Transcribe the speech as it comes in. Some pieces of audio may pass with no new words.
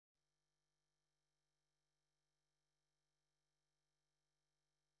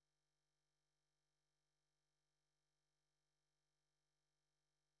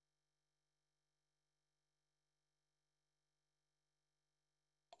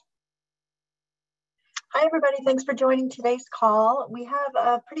Hi, everybody. Thanks for joining today's call. We have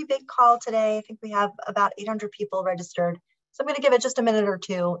a pretty big call today. I think we have about 800 people registered. So I'm going to give it just a minute or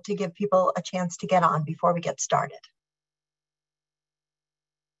two to give people a chance to get on before we get started.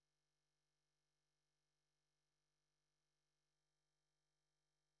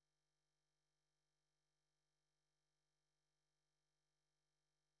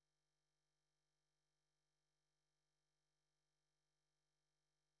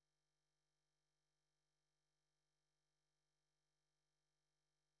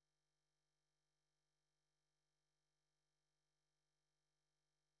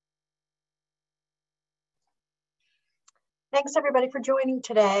 Thanks, everybody, for joining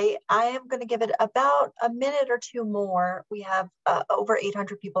today. I am going to give it about a minute or two more. We have over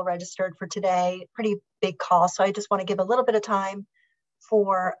 800 people registered for today. Pretty big call. So I just want to give a little bit of time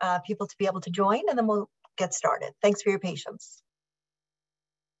for people to be able to join, and then we'll get started. Thanks for your patience.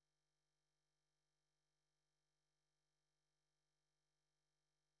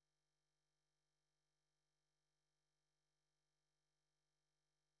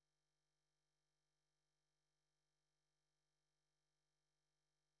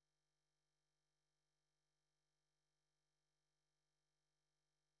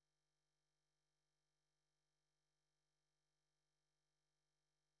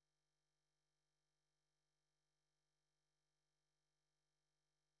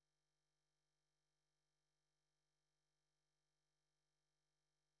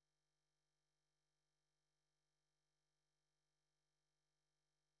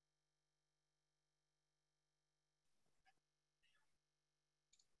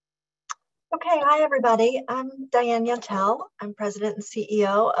 Okay, hi everybody. I'm Diane Yantel. I'm President and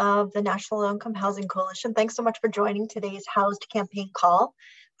CEO of the National Low Income Housing Coalition. Thanks so much for joining today's HoUSed campaign call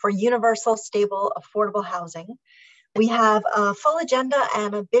for universal, stable, affordable housing. We have a full agenda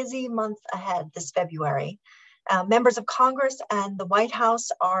and a busy month ahead this February. Members of Congress and the White House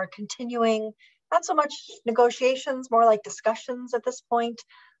are continuing, not so much negotiations, more like discussions at this point,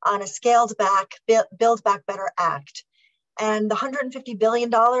 on a scaled back Build Back Better Act. And the $150 billion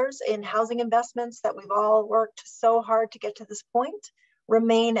in housing investments that we've all worked so hard to get to this point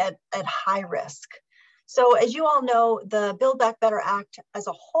remain at high risk. So as you all know, the Build Back Better Act as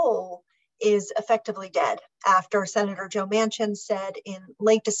a whole is effectively dead after Senator Joe Manchin said in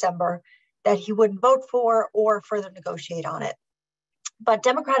late December that he wouldn't vote for or further negotiate on it. But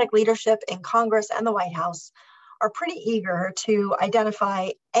Democratic leadership in Congress and the White House are pretty eager to identify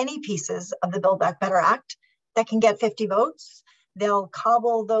any pieces of the Build Back Better Act that can get 50 votes. They'll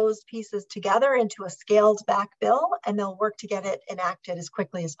cobble those pieces together into a scaled back bill, and they'll work to get it enacted as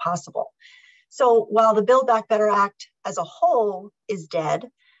quickly as possible. So while the Build Back Better Act as a whole is dead,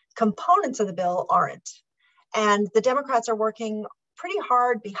 components of the bill aren't. And the Democrats are working pretty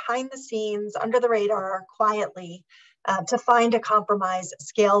hard behind the scenes, under the radar, quietly, to find a compromise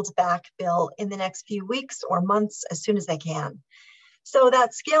scaled back bill in the next few weeks or months as soon as they can. So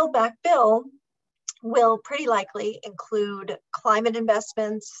that scaled back bill will pretty likely include climate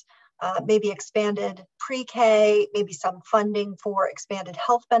investments, maybe expanded pre-K, maybe some funding for expanded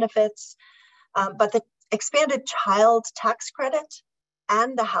health benefits, but the expanded child tax credit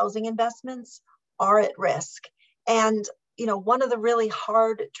and the housing investments are at risk. And one of the really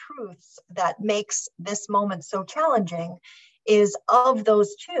hard truths that makes this moment so challenging is, of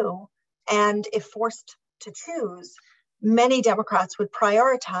those two, and if forced to choose, many Democrats would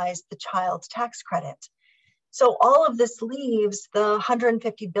prioritize the child tax credit. So all of this leaves the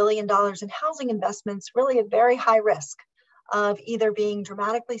 $150 billion in housing investments really at very high risk of either being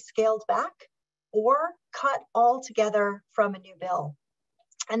dramatically scaled back or cut altogether from a new bill.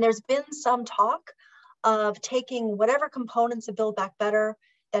 And there's been some talk of taking whatever components of Build Back Better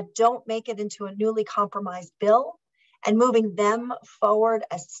that don't make it into a newly compromised bill and moving them forward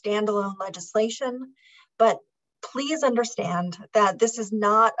as standalone legislation. But please understand that this is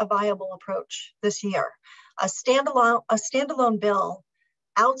not a viable approach this year. A standalone bill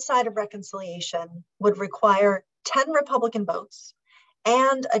outside of reconciliation would require 10 Republican votes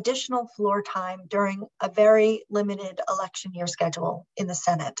and additional floor time during a very limited election year schedule in the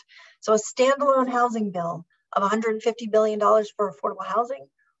Senate. So a standalone housing bill of $150 billion for affordable housing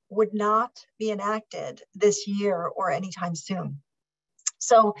would not be enacted this year or anytime soon.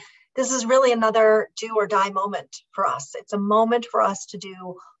 So this is really another do or die moment for us. It's a moment for us to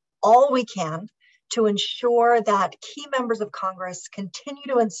do all we can to ensure that key members of Congress continue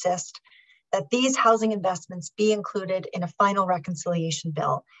to insist that these housing investments be included in a final reconciliation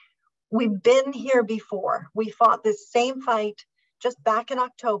bill. We've been here before. We fought this same fight just back in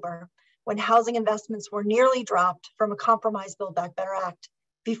October when housing investments were nearly dropped from a compromised Build Back Better Act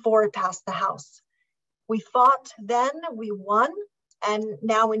before it passed the House. We fought then, we won, and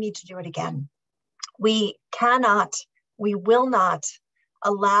now we need to do it again. We cannot, we will not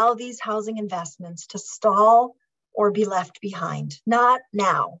allow these housing investments to stall or be left behind. Not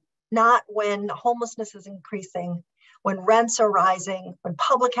now, not when homelessness is increasing, when rents are rising, when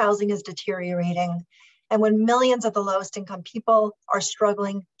public housing is deteriorating, and when millions of the lowest income people are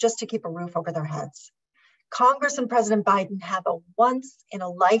struggling just to keep a roof over their heads. Congress and President Biden have a once in a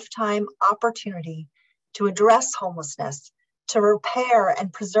lifetime opportunity to address homelessness, to repair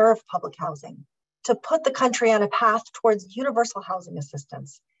and preserve public housing, to put the country on a path towards universal housing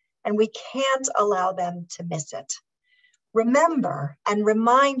assistance, and we can't allow them to miss it. Remember and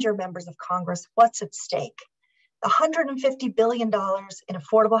remind your members of Congress what's at stake. The $150 billion in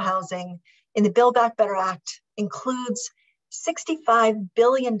affordable housing in the Build Back Better Act includes $65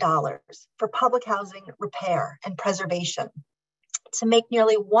 billion for public housing repair and preservation to make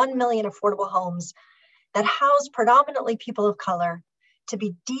nearly 1 million affordable homes that house predominantly people of color to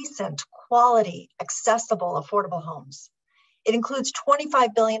be decent, quality, accessible, affordable homes. It includes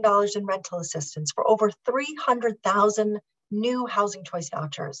 $25 billion in rental assistance for over 300,000 new housing choice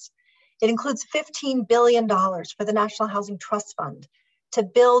vouchers. It includes $15 billion for the National Housing Trust Fund to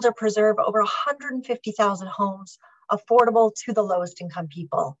build or preserve over 150,000 homes affordable to the lowest income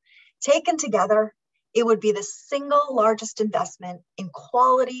people. Taken together, it would be the single largest investment in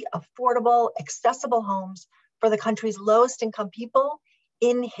quality, affordable, accessible homes for the country's lowest income people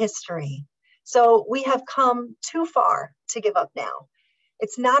in history. So we have come too far to give up now.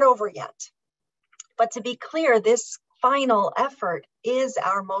 It's not over yet. But to be clear, this final effort is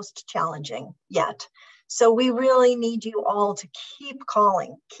our most challenging yet. So we really need you all to keep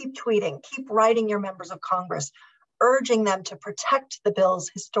calling, keep tweeting, keep writing your members of Congress, urging them to protect the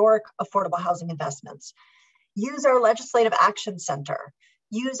bill's historic affordable housing investments. Use our Legislative Action Center,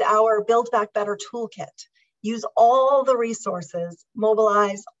 use our Build Back Better toolkit, use all the resources,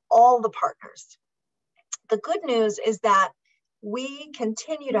 mobilize all the partners. The good news is that we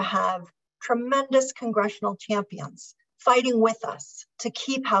continue to have tremendous congressional champions fighting with us to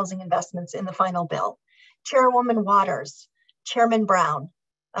keep housing investments in the final bill. Chairwoman Waters, Chairman Brown,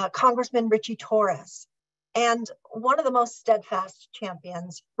 Congressman Richie Torres, and one of the most steadfast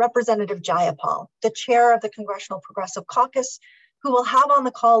champions, Representative Jayapal, the chair of the Congressional Progressive Caucus, who we'll have on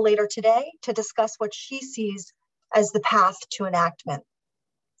the call later today to discuss what she sees as the path to enactment.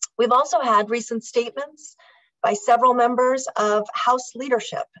 We've also had recent statements by several members of House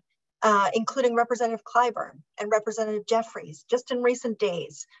leadership, including Representative Clyburn and Representative Jeffries, just in recent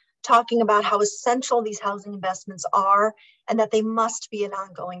days, talking about how essential these housing investments are and that they must be an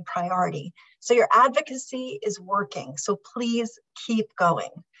ongoing priority. So your advocacy is working, so please keep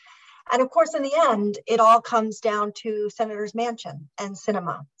going. And of course, in the end, it all comes down to Senators Manchin and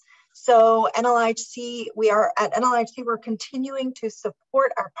Sinema. So NLHC, we're continuing to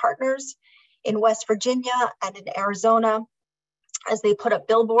support our partners in West Virginia and in Arizona as they put up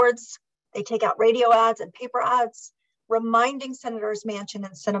billboards, they take out radio ads and paper ads, reminding Senators Manchin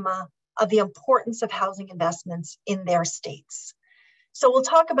and Sinema of the importance of housing investments in their states. So we'll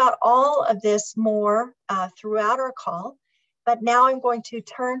talk about all of this more throughout our call, but now I'm going to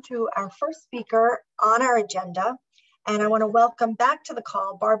turn to our first speaker on our agenda, and I want to welcome back to the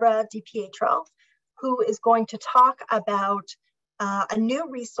call Barbara DiPietro, who is going to talk about a new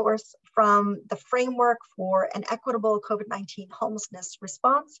resource from the Framework for an Equitable COVID-19 Homelessness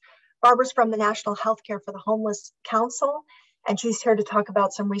Response. Barbara's from the National Healthcare for the Homeless Council, and she's here to talk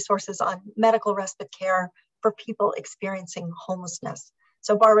about some resources on medical respite care for people experiencing homelessness.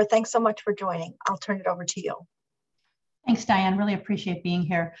 So Barbara, thanks so much for joining. I'll turn it over to you. Thanks, Diane. Really appreciate being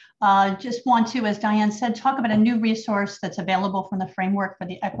here. Just want to, as Diane said, talk about a new resource that's available from the Framework for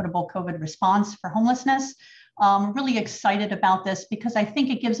the Equitable COVID Response for Homelessness. Really excited about this because I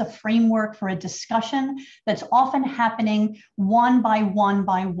think it gives a framework for a discussion that's often happening one by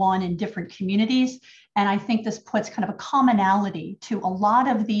one in different communities. And I think this puts kind of a commonality to a lot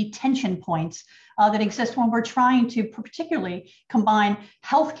of the tension points that exist when we're trying to particularly combine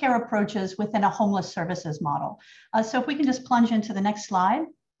healthcare approaches within a homeless services model. So if we can just plunge into the next slide.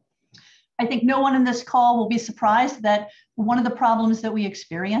 I think no one in this call will be surprised that one of the problems that we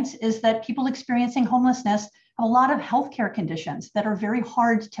experience is that people experiencing homelessness have a lot of healthcare conditions that are very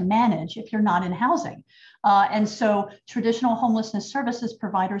hard to manage if you're not in housing. And so traditional homelessness services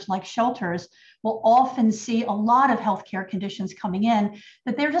providers like shelters will often see a lot of healthcare conditions coming in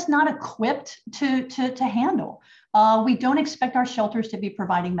that they're just not equipped to handle. We don't expect our shelters to be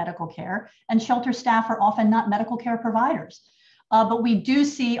providing medical care, and shelter staff are often not medical care providers. But we do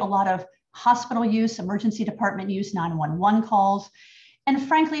see a lot of hospital use, emergency department use, 911 calls. And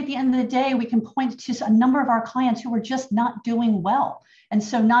frankly, at the end of the day, we can point to a number of our clients who are just not doing well. And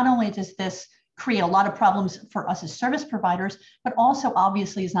so not only does this create a lot of problems for us as service providers, but also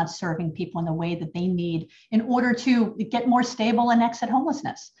obviously is not serving people in the way that they need in order to get more stable and exit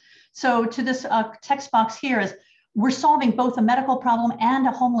homelessness. So to this text box here is, we're solving both a medical problem and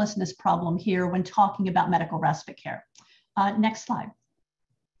a homelessness problem here when talking about medical respite care. Next slide.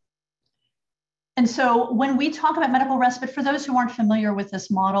 And so when we talk about medical respite, for those who aren't familiar with this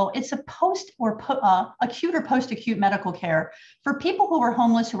model, it's a acute or post-acute medical care for people who are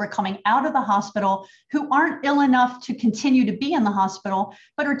homeless, who are coming out of the hospital, who aren't ill enough to continue to be in the hospital,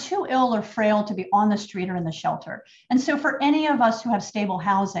 but are too ill or frail to be on the street or in the shelter. And so for any of us who have stable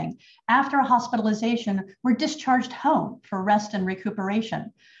housing, after a hospitalization, we're discharged home for rest and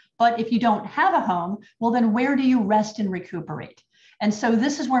recuperation. But if you don't have a home, well, then where do you rest and recuperate? And so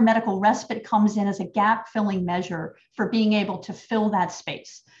this is where medical respite comes in as a gap-filling measure for being able to fill that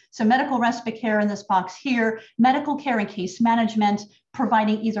space. So medical respite care in this box here, medical care and case management,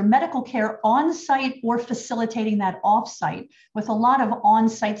 providing either medical care on-site or facilitating that off-site with a lot of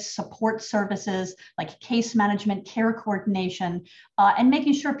on-site support services like case management, care coordination, and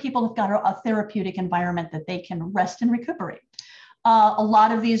making sure people have got a therapeutic environment that they can rest and recuperate. A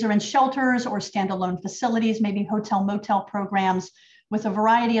lot of these are in shelters or standalone facilities, maybe hotel motel programs with a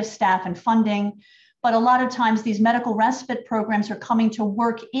variety of staff and funding. But a lot of times these medical respite programs are coming to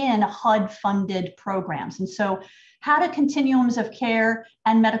work in HUD funded programs. And so how do continuums of care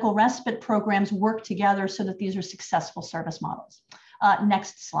and medical respite programs work together so that these are successful service models?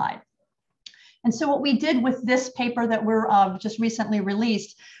 Next slide. And so what we did with this paper that we're just recently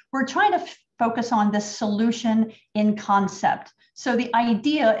released, we're trying to focus on this solution in concept. So the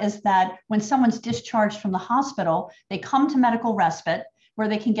idea is that when someone's discharged from the hospital, they come to medical respite where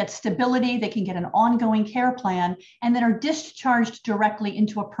they can get stability, they can get an ongoing care plan, and then are discharged directly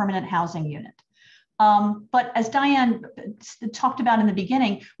into a permanent housing unit. But as Diane talked about in the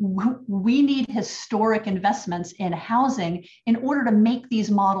beginning, we need historic investments in housing in order to make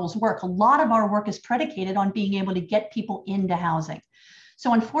these models work. A lot of our work is predicated on being able to get people into housing.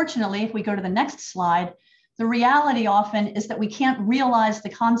 So unfortunately, if we go to the next slide, the reality often is that we can't realize the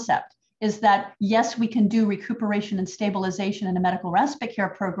concept, is that yes, we can do recuperation and stabilization in a medical respite care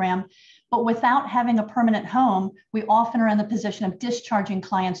program, but without having a permanent home, we often are in the position of discharging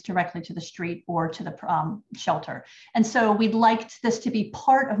clients directly to the street or to the shelter. And so we'd like this to be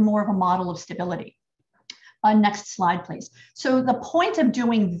part of more of a model of stability. Next slide, please. So the point of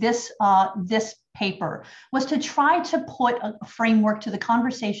doing this, this paper was to try to put a framework to the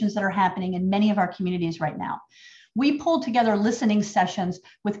conversations that are happening in many of our communities right now. We pulled together listening sessions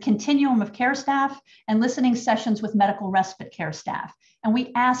with continuum of care staff and listening sessions with medical respite care staff. And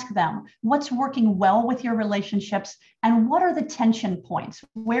we asked them, what's working well with your relationships and what are the tension points?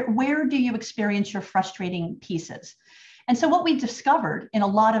 Where do you experience your frustrating pieces? And so what we discovered in a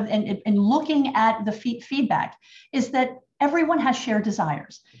lot of, in looking at the feedback is that everyone has shared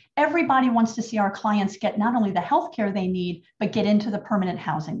desires. Everybody wants to see our clients get not only the healthcare they need, but get into the permanent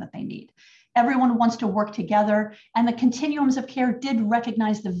housing that they need. Everyone wants to work together, and the continuums of care did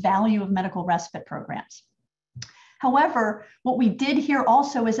recognize the value of medical respite programs. However, what we did here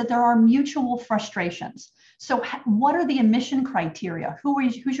also is that there are mutual frustrations. So what are the admission criteria?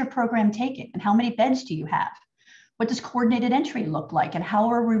 Who's your program taking, and how many beds do you have? What does coordinated entry look like, and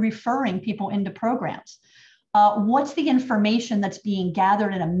how are we referring people into programs? What's the information that's being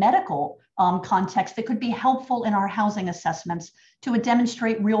gathered in a medical context that could be helpful in our housing assessments to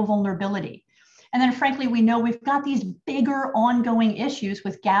demonstrate real vulnerability? And then frankly, we know we've got these bigger ongoing issues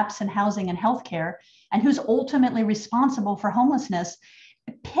with gaps in housing and healthcare, and who's ultimately responsible for homelessness,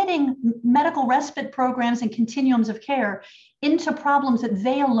 pitting medical respite programs and continuums of care into problems that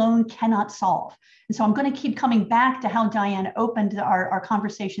they alone cannot solve. And so I'm going to keep coming back to how Diane opened our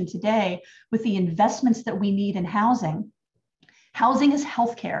conversation today with the investments that we need in housing. Housing is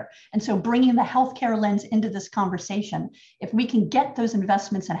healthcare. And so bringing the healthcare lens into this conversation, if we can get those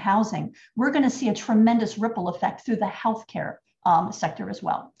investments in housing, we're going to see a tremendous ripple effect through the healthcare sector as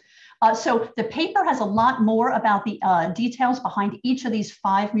well. So the paper has a lot more about the details behind each of these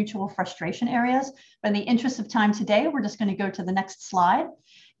 5 mutual frustration areas. But in the interest of time today, we're just going to go to the next slide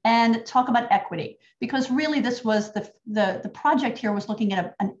and talk about equity, because really this was the project here was looking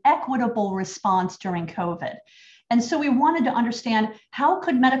at an equitable response during COVID. And so we wanted to understand how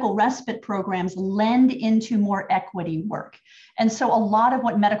could medical respite programs lend into more equity work. And so a lot of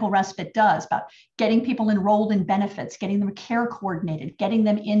what medical respite does about getting people enrolled in benefits, getting them care coordinated, getting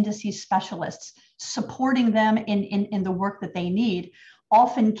them in to see specialists, supporting them in the work that they need,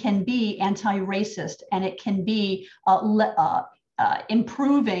 often can be anti-racist, and it can be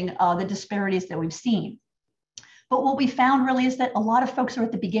improving the disparities that we've seen. But what we found really is that a lot of folks are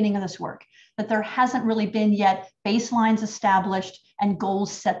at the beginning of this work, that there hasn't really been yet baselines established and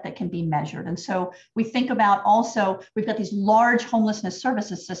goals set that can be measured. And so we think about also, we've got these large homelessness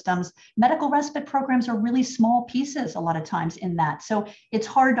services systems. Medical respite programs are really small pieces a lot of times in that. So it's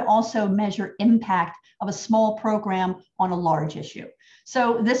hard to also measure impact of a small program on a large issue.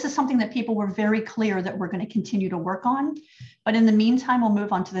 So this is something that people were very clear that we're going to continue to work on. But in the meantime, we'll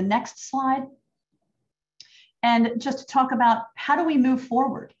move on to the next slide. And just to talk about how do we move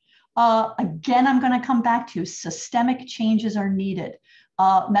forward? Again, I'm going to come back to systemic changes are needed.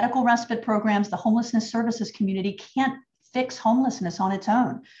 Medical respite programs, the homelessness services community can't fix homelessness on its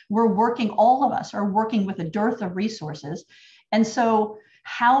own. We're working, all of us are working with a dearth of resources. And so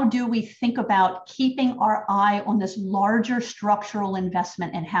how do we think about keeping our eye on this larger structural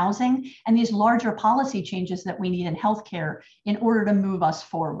investment in housing and these larger policy changes that we need in healthcare in order to move us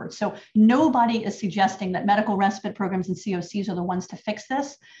forward? So nobody is suggesting that medical respite programs and COCs are the ones to fix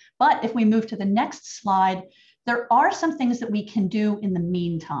this. But if we move to the next slide, there are some things that we can do in the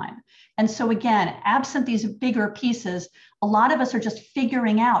meantime. And so again, absent these bigger pieces, a lot of us are just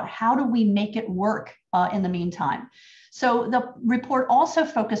figuring out how do we make it work in the meantime. So the report also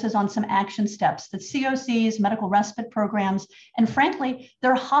focuses on some action steps that COCs, medical respite programs, and frankly,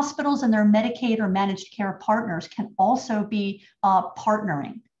 their hospitals and their Medicaid or managed care partners can also be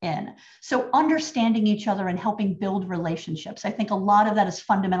partnering in. So understanding each other and helping build relationships. I think a lot of that is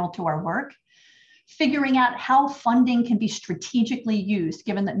fundamental to our work. Figuring out how funding can be strategically used,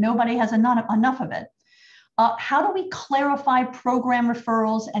 given that nobody has enough of it. How do we clarify program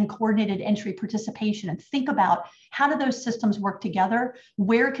referrals and coordinated entry participation and think about how do those systems work together?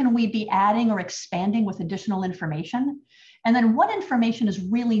 Where can we be adding or expanding with additional information? And then what information is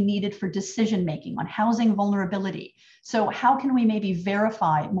really needed for decision-making on housing vulnerability? So how can we maybe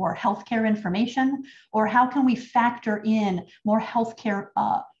verify more healthcare information, or how can we factor in more healthcare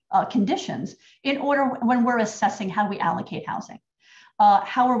conditions in order when we're assessing how we allocate housing?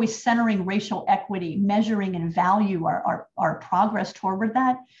 How are we centering racial equity, measuring and value our progress toward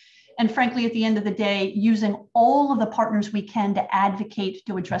that? And frankly, at the end of the day, using all of the partners we can to advocate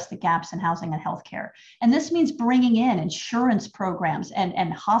to address the gaps in housing and healthcare. And this means bringing in insurance programs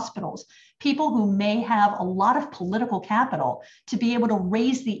and hospitals, people who may have a lot of political capital to be able to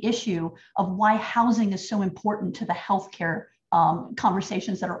raise the issue of why housing is so important to the healthcare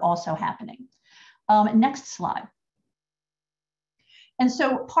conversations that are also happening. Next slide. And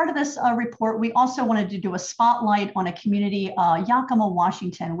so part of this report, we also wanted to do a spotlight on a community, Yakima,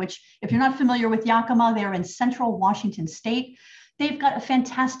 Washington, which if you're not familiar with Yakima, they're in central Washington state. They've got a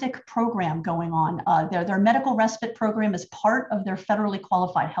fantastic program going on. Their medical respite program is part of their federally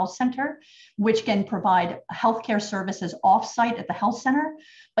qualified health center, which can provide healthcare services offsite at the health center,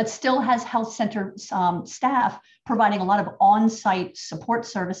 but still has health center staff providing a lot of on-site support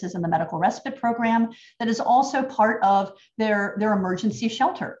services in the medical respite program that is also part of their emergency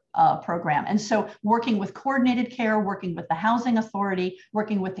shelter program. And so working with coordinated care, working with the housing authority,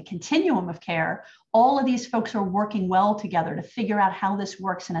 working with the continuum of care, all of these folks are working well together to figure out how this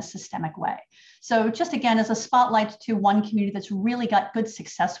works in a systemic way. So just again, as a spotlight to one community that's really got good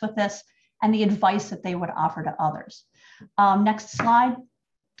success with this and the advice that they would offer to others. Next slide.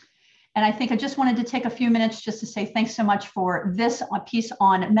 And I think I just wanted to take a few minutes just to say thanks so much for this piece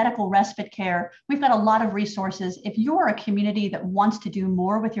on medical respite care. We've got a lot of resources. If you're a community that wants to do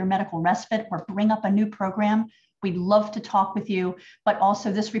more with your medical respite or bring up a new program, we'd love to talk with you. But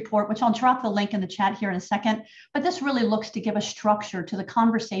also this report, which I'll drop the link in the chat here in a second, but this really looks to give a structure to the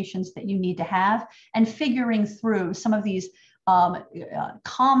conversations that you need to have and figuring through some of these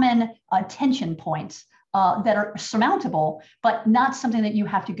common tension points that are surmountable, but not something that you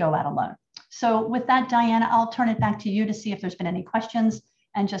have to go at alone. So with that, Diana, I'll turn it back to you to see if there's been any questions,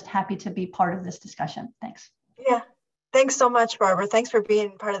 and just happy to be part of this discussion. Thanks. Yeah, thanks so much, Barbara. Thanks for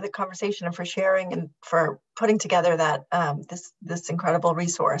being part of the conversation and for sharing and for putting together that this incredible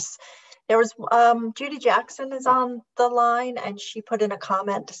resource. There was Judy Jackson is on the line, and she put in a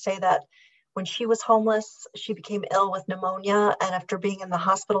comment to say that when she was homeless, she became ill with pneumonia, and after being in the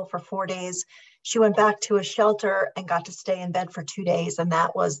hospital for 4 days, she went back to a shelter and got to stay in bed for 2 days, and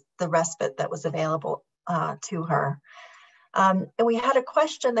that was the respite that was available to her. And we had a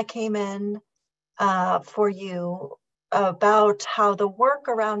question that came in for you about how the work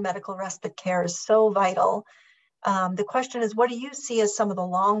around medical respite care is so vital. The question is, what do you see as some of the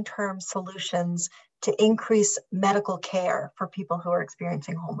long-term solutions to increase medical care for people who are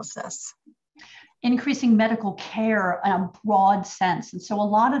experiencing homelessness? increasing medical care in a broad sense. And so a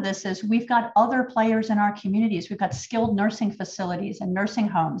lot of this is we've got other players in our communities. We've got skilled nursing facilities and nursing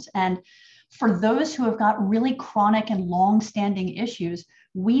homes. And for those who have got really chronic and long-standing issues,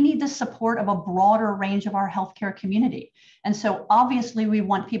 we need the support of a broader range of our healthcare community. And so obviously we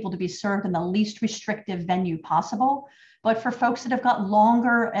want people to be served in the least restrictive venue possible. But for folks that have got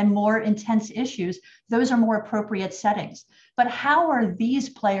longer and more intense issues, those are more appropriate settings. But how are these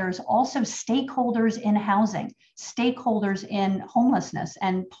players also stakeholders in housing, stakeholders in homelessness,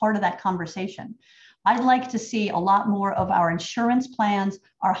 and part of that conversation? I'd like to see a lot more of our insurance plans,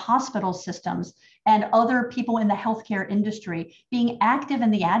 our hospital systems, and other people in the healthcare industry being active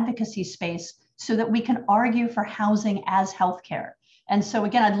in the advocacy space so that we can argue for housing as healthcare. And so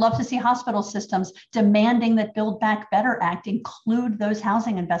again, I'd love to see hospital systems demanding that Build Back Better Act include those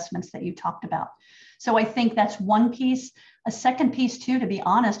housing investments that you talked about. So I think that's one piece. A second piece too, to be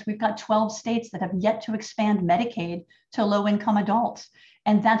honest, we've got 12 states that have yet to expand Medicaid to low-income adults.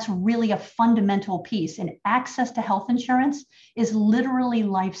 And that's really a fundamental piece. And access to health insurance is literally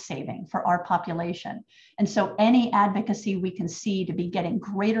life-saving for our population. And so any advocacy we can see to be getting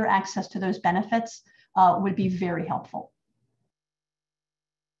greater access to those benefits would be very helpful.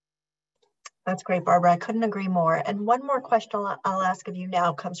 That's great, Barbara. I couldn't agree more. And one more question I'll ask of you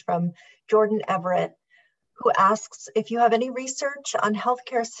now comes from Jordan Everett, who asks if you have any research on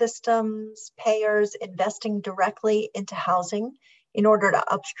healthcare systems, payers investing directly into housing in order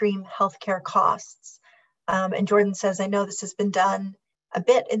to upstream healthcare costs. And Jordan says, I know this has been done a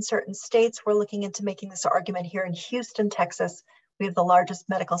bit in certain states. We're looking into making this argument here in Houston, Texas. We have the largest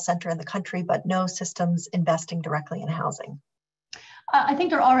medical center in the country, but no systems investing directly in housing. I think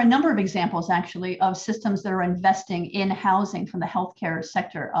there are a number of examples, actually, of systems that are investing in housing from the healthcare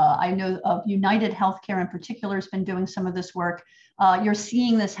sector. I know of United Healthcare in particular has been doing some of this work. You're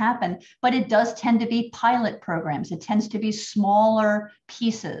seeing this happen, but it does tend to be pilot programs. It tends to be smaller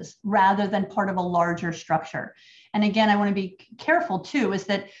pieces rather than part of a larger structure. And again, I want to be careful too, is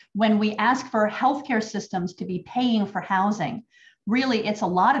that when we ask for healthcare systems to be paying for housing, really, it's a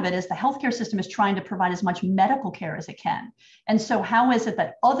lot of it is the healthcare system is trying to provide as much medical care as it can. And so how is it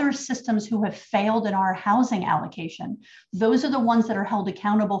that other systems who have failed in our housing allocation, those are the ones that are held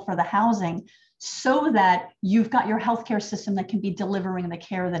accountable for the housing so that you've got your healthcare system that can be delivering the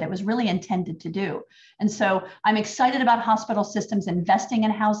care that it was really intended to do. And so I'm excited about hospital systems investing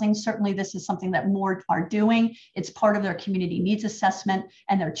in housing. Certainly this is something that more are doing. It's part of their community needs assessment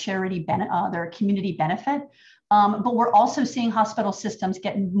and their their community benefit. But we're also seeing hospital systems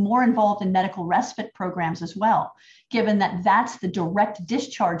getting more involved in medical respite programs as well, given that that's the direct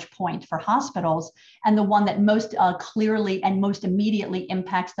discharge point for hospitals and the one that most clearly and most immediately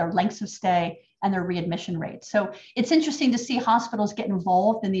impacts their lengths of stay and their readmission rates. So it's interesting to see hospitals get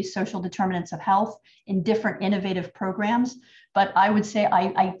involved in these social determinants of health in different innovative programs. But I would say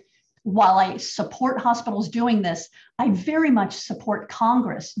while I support hospitals doing this, I very much support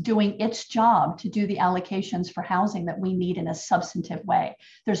Congress doing its job to do the allocations for housing that we need in a substantive way.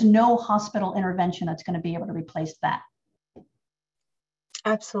 There's no hospital intervention that's going to be able to replace that.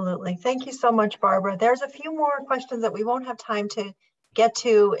 Absolutely. Thank you so much, Barbara. There's a few more questions that we won't have time to get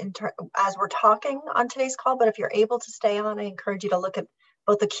to as we're talking on today's call, but if you're able to stay on, I encourage you to look at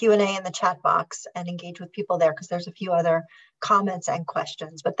both the Q&A and the chat box and engage with people there because there's a few other comments and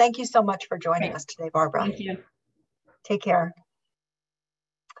questions. But thank you so much for joining us today, Barbara. Thank you. Take care.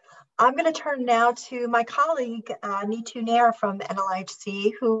 I'm going to turn now to my colleague, Neetu Nair from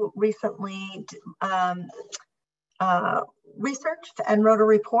NLHC, who recently researched and wrote a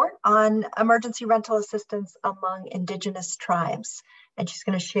report on emergency rental assistance among Indigenous tribes. And she's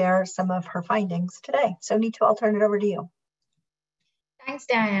going to share some of her findings today. So Neetu, I'll turn it over to you. Thanks,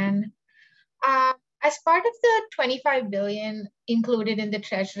 Diane. As part of the $25 billion included in the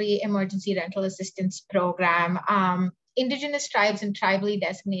Treasury Emergency Rental Assistance Program, Indigenous tribes and tribally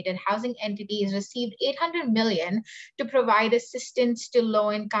designated housing entities received $800 million to provide assistance to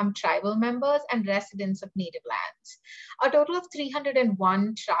low-income tribal members and residents of native lands. A total of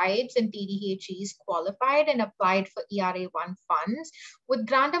 301 tribes and TDHEs qualified and applied for ERA-1 funds, with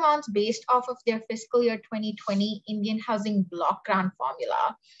grant amounts based off of their fiscal year 2020 Indian Housing Block Grant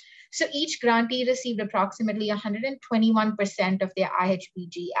formula. So each grantee received approximately 121% of their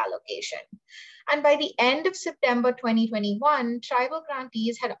IHBG allocation. And by the end of September 2021, tribal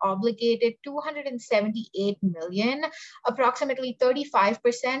grantees had obligated $278 million, approximately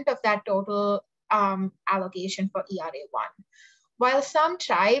 35% of that total allocation for ERA-1. While some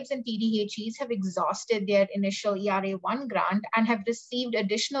tribes and TDHEs have exhausted their initial ERA-1 grant and have received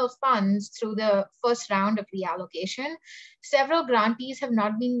additional funds through the first round of reallocation, several grantees have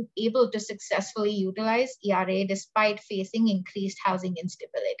not been able to successfully utilize ERA despite facing increased housing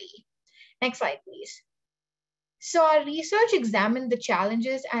instability. Next slide, please. So our research examined the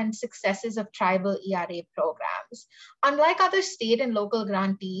challenges and successes of tribal ERA programs. Unlike other state and local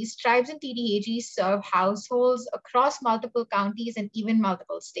grantees, tribes and TDHEs serve households across multiple counties and even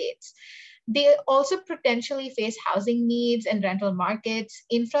multiple states. They also potentially face housing needs and rental markets,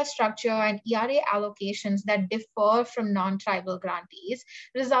 infrastructure, and ERA allocations that differ from non-tribal grantees,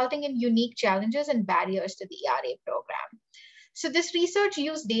 resulting in unique challenges and barriers to the ERA program. So this research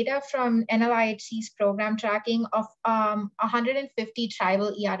used data from NLIHC's program tracking of 150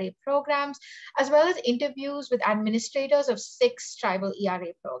 tribal ERA programs, as well as interviews with administrators of 6 tribal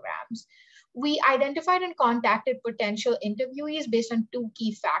ERA programs. We identified and contacted potential interviewees based on 2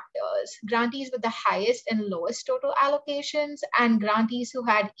 key factors: grantees with the highest and lowest total allocations, and grantees who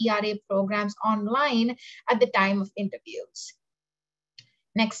had ERA programs online at the time of interviews.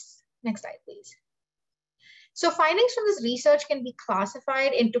 Next slide, please. So findings from this research can be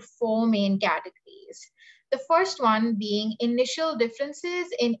classified into 4 main categories. The first one being initial differences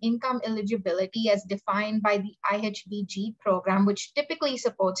in income eligibility as defined by the IHBG program, which typically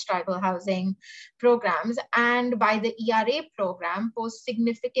supports tribal housing programs, and by the ERA program pose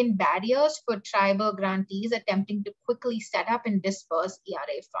significant barriers for tribal grantees attempting to quickly set up and disperse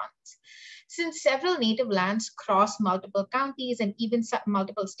ERA funds. Since several native lands cross multiple counties and even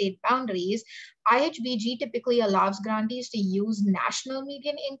multiple state boundaries, IHBG typically allows grantees to use national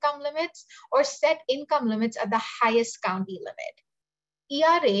median income limits or set income limits at the highest county limit.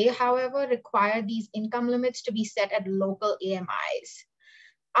 ERA, however, require these income limits to be set at local AMIs.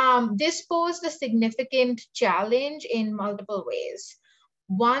 This posed a significant challenge in multiple ways.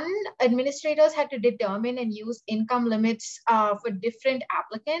 One, administrators had to determine and use income limits for different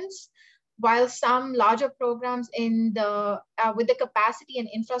applicants, while some larger programs with the capacity and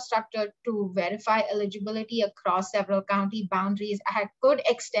infrastructure to verify eligibility across several county boundaries could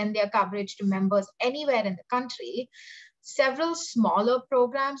extend their coverage to members anywhere in the country. Several smaller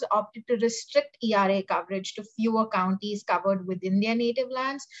programs opted to restrict ERA coverage to fewer counties covered within their native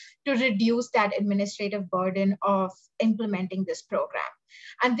lands to reduce that administrative burden of implementing this program.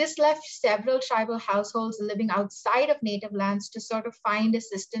 And this left several tribal households living outside of native lands to sort of find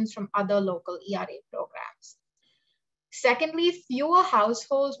assistance from other local ERA programs. Secondly, fewer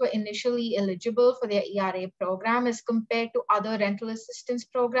households were initially eligible for their ERA program as compared to other rental assistance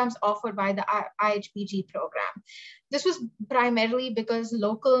programs offered by the IHBG program. This was primarily because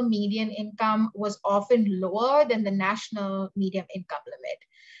local median income was often lower than the national median income limit.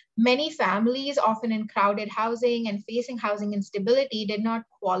 Many families, often in crowded housing and facing housing instability, did not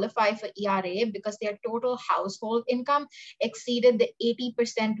qualify for ERA because their total household income exceeded the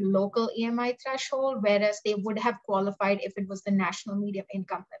 80% local AMI threshold, whereas they would have qualified if it was the national median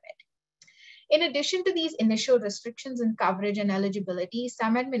income limit. In addition to these initial restrictions in coverage and eligibility,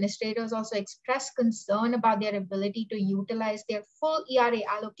 some administrators also expressed concern about their ability to utilize their full ERA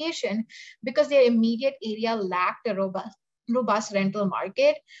allocation because their immediate area lacked a robust rental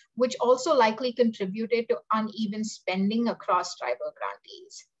market, which also likely contributed to uneven spending across tribal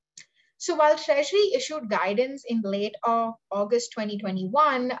grantees. So while Treasury issued guidance in late August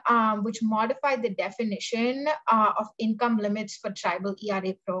 2021, which modified the definition of income limits for tribal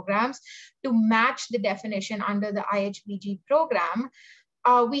ERA programs to match the definition under the IHBG program,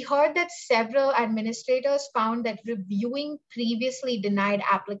 we heard that several administrators found that reviewing previously denied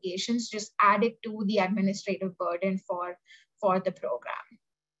applications just added to the administrative burden for the program.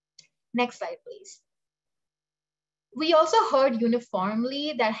 Next slide, please. We also heard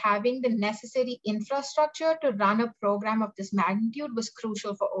uniformly that having the necessary infrastructure to run a program of this magnitude was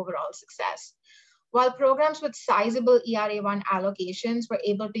crucial for overall success. While programs with sizable ERA-1 allocations were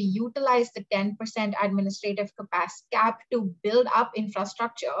able to utilize the 10% administrative capacity cap to build up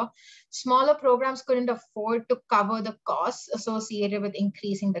infrastructure, smaller programs couldn't afford to cover the costs associated with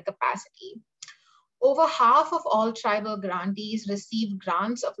increasing the capacity. Over half of all tribal grantees received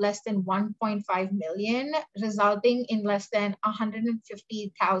grants of less than 1.5 million, resulting in less than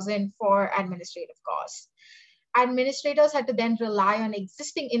 150,000 for administrative costs. Administrators had to then rely on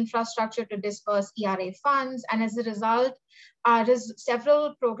existing infrastructure to disperse ERA funds, and as a result,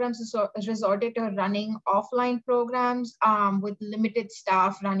 several programs resorted to running offline programs with limited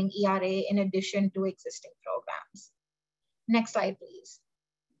staff running ERA in addition to existing programs. Next slide, please.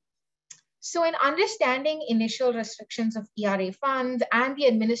 So in understanding initial restrictions of ERA funds and the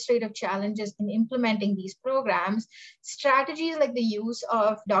administrative challenges in implementing these programs, strategies like the use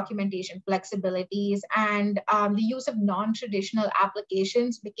of documentation flexibilities and the use of non-traditional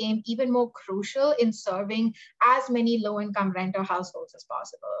applications became even more crucial in serving as many low-income renter households as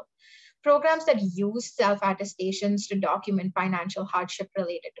possible. Programs that use self-attestations to document financial hardship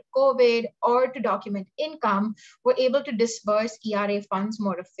related to COVID or to document income were able to disburse ERA funds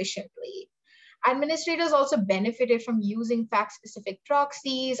more efficiently. Administrators also benefited from using fact-specific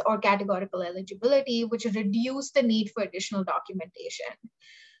proxies or categorical eligibility, which reduced the need for additional documentation.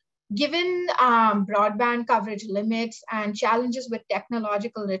 Given broadband coverage limits and challenges with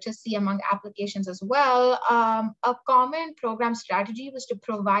technological literacy among applications as well, a common program strategy was to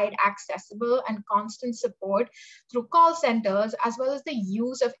provide accessible and constant support through call centers, as well as the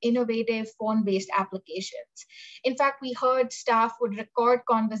use of innovative phone-based applications. In fact, we heard staff would record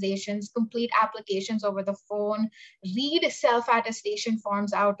conversations, complete applications over the phone, read self-attestation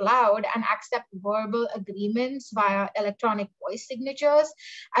forms out loud, and accept verbal agreements via electronic voice signatures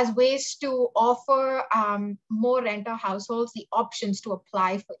as ways to offer more renter households the options to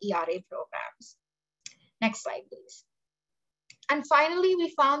apply for ERA programs. Next slide, please. And finally,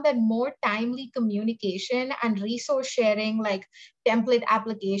 we found that more timely communication and resource sharing like template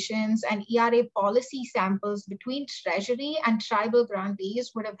applications and ERA policy samples between Treasury and tribal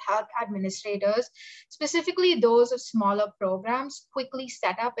grantees would have helped administrators, specifically those of smaller programs, quickly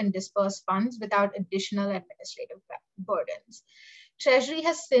set up and disperse funds without additional administrative burdens. Treasury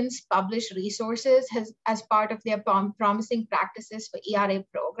has since published resources as part of their promising practices for ERA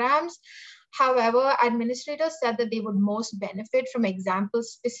programs. However, administrators said that they would most benefit from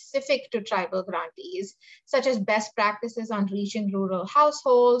examples specific to tribal grantees, such as best practices on reaching rural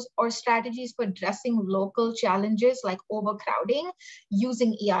households or strategies for addressing local challenges like overcrowding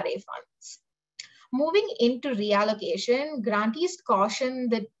using ERA funds. Moving into reallocation, grantees caution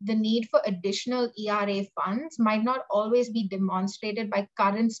that the need for additional ERA funds might not always be demonstrated by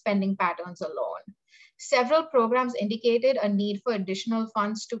current spending patterns alone. Several programs indicated a need for additional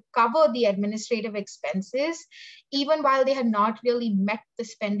funds to cover the administrative expenses, even while they had not really met the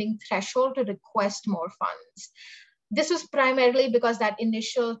spending threshold to request more funds. This was primarily because that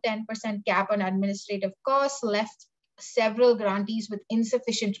initial 10% cap on administrative costs left several grantees with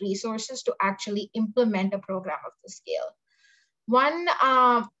insufficient resources to actually implement a program of this scale. One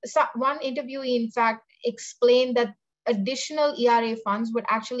interviewee, in fact, explained that additional ERA funds would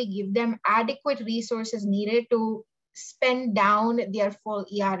actually give them adequate resources needed to spend down their full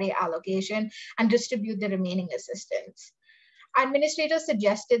ERA allocation and distribute the remaining assistance. Administrators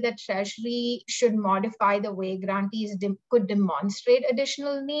suggested that Treasury should modify the way grantees could demonstrate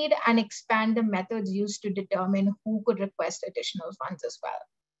additional need and expand the methods used to determine who could request additional funds as well.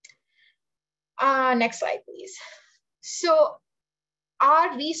 Next slide, please. So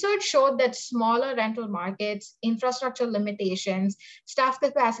our research showed that smaller rental markets, infrastructure limitations, staff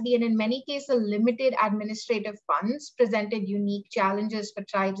capacity, and in many cases, limited administrative funds presented unique challenges for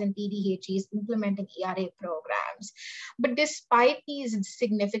tribes and TDHEs implementing ERA programs. But despite these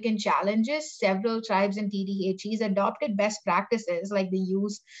significant challenges, several tribes and TDHEs adopted best practices like the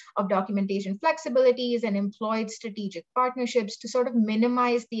use of documentation flexibilities and employed strategic partnerships to sort of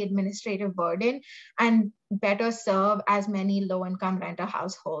minimize the administrative burden and better serve as many low-income renter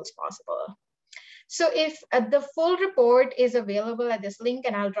households possible. So if the full report is available at this link,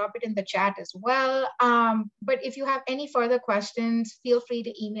 and I'll drop it in the chat as well. But if you have any further questions, feel free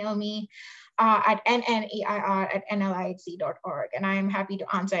to email me at nneir@nlihc.org, and I am happy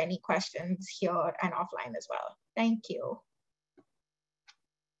to answer any questions here and offline as well. Thank you.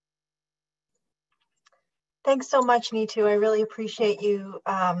 Thanks so much, Neetu. I really appreciate you,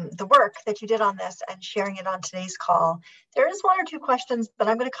 the work that you did on this and sharing it on today's call. There is one or two questions, but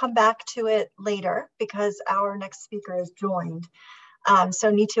I'm going to come back to it later because our next speaker is joined.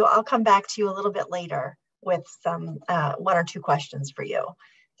 So Neetu, I'll come back to you a little bit later with some one or two questions for you.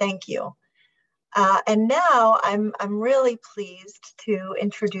 Thank you. And now I'm really pleased to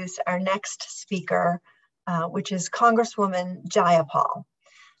introduce our next speaker, which is Congresswoman Jayapal.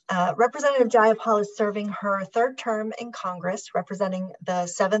 Representative Jayapal is serving her third term in Congress, representing the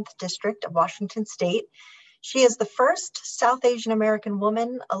 7th District of Washington State. She is the first South Asian American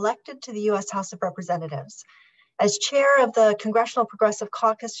woman elected to the U.S. House of Representatives. As chair of the Congressional Progressive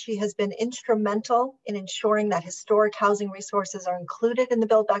Caucus, she has been instrumental in ensuring that historic housing resources are included in the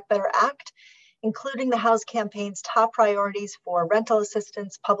Build Back Better Act, including the House campaign's top priorities for rental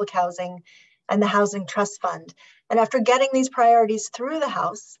assistance, public housing, and the Housing Trust Fund. And after getting these priorities through the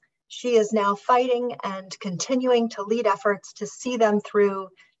House, she is now fighting and continuing to lead efforts to see them through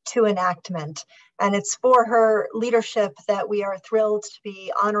to enactment. And it's for her leadership that we are thrilled to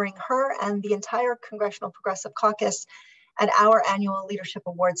be honoring her and the entire Congressional Progressive Caucus at our annual Leadership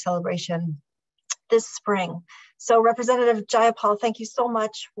Award celebration this spring. So Representative Jayapal, thank you so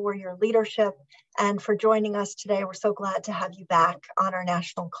much for your leadership and for joining us today. We're so glad to have you back on our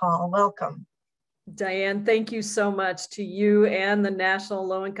national call. Welcome. Diane, thank you so much to you and the National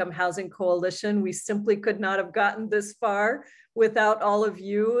Low Income Housing Coalition. We simply could not have gotten this far without all of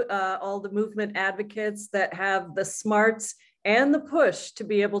you, all the movement advocates that have the smarts and the push to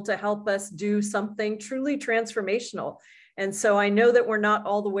be able to help us do something truly transformational. And so I know that we're not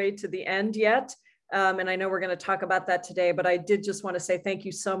all the way to the end yet. And I know we're going to talk about that today, but I did just want to say thank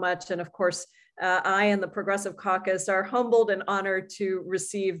you so much. And of course, I and the Progressive Caucus are humbled and honored to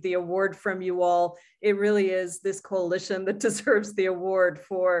receive the award from you all. It really is this coalition that deserves the award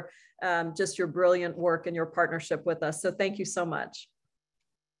for just your brilliant work and your partnership with us. So thank you so much.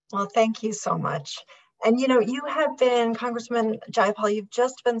 Well, thank you so much. And you know, you have been, Congressman Jayapal, you've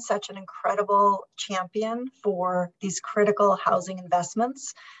just been such an incredible champion for these critical housing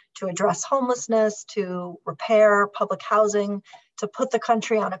investments to address homelessness, to repair public housing, to put the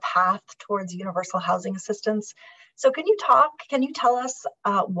country on a path towards universal housing assistance. So can you tell us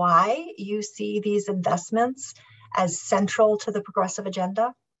why you see these investments as central to the progressive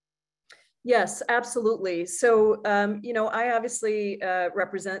agenda? Yes, absolutely. So, you know, I obviously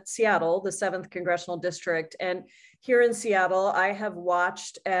represent Seattle, the 7th Congressional District. And here in Seattle, I have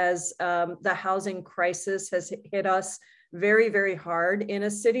watched as the housing crisis has hit us very, very hard in a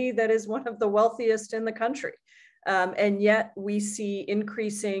city that is one of the wealthiest in the country. And yet we see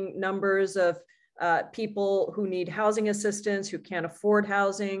increasing numbers of people who need housing assistance, who can't afford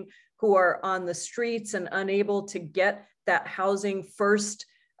housing, who are on the streets and unable to get that housing first,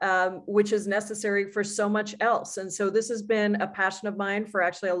 which is necessary for so much else. And so this has been a passion of mine for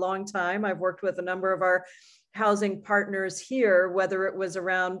actually a long time. I've worked with a number of our housing partners here, whether it was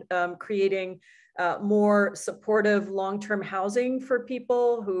around creating more supportive long-term housing for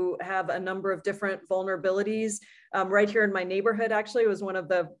people who have a number of different vulnerabilities. Right here in my neighborhood, actually, it was one of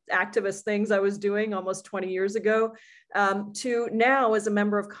the activist things I was doing almost 20 years ago, to now as a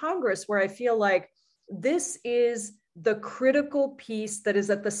member of Congress, where I feel like this is the critical piece that is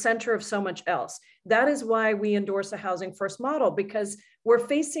at the center of so much else. That is why we endorse a housing first model, because we're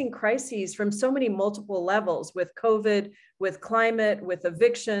facing crises from so many multiple levels with COVID, with climate, with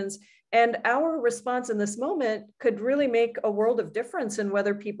evictions. And our response in this moment could really make a world of difference in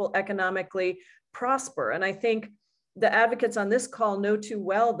whether people economically prosper. And I think the advocates on this call know too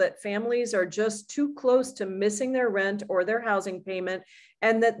well that families are just too close to missing their rent or their housing payment,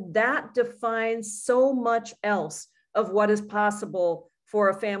 and that defines so much else of what is possible for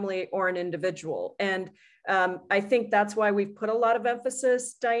a family or an individual. And I think that's why we've put a lot of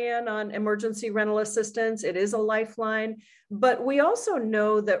emphasis, Diane, on emergency rental assistance. It is a lifeline, but we also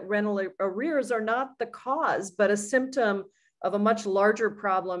know that rental arrears are not the cause, but a symptom of a much larger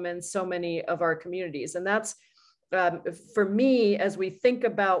problem in so many of our communities. And that's, for me, as we think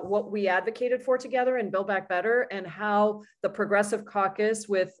about what we advocated for together in Build Back Better, and how the Progressive Caucus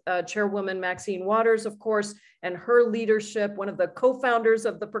with Chairwoman Maxine Waters, of course, and her leadership, one of the co-founders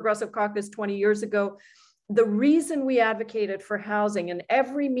of the Progressive Caucus 20 years ago, the reason we advocated for housing in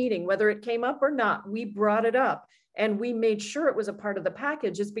every meeting, whether it came up or not, we brought it up and we made sure it was a part of the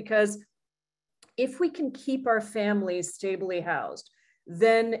package, is because if we can keep our families stably housed,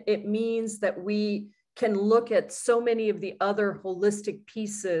 then it means that we can look at so many of the other holistic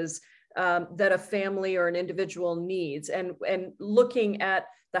pieces that a family or an individual needs. And looking at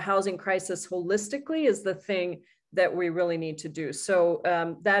the housing crisis holistically is the thing that we really need to do. So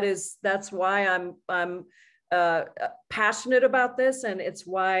that's why I'm passionate about this, and it's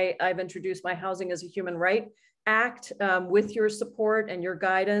why I've introduced my Housing as a Human Right Act with your support and your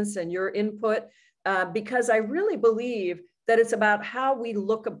guidance and your input, because I really believe that it's about how we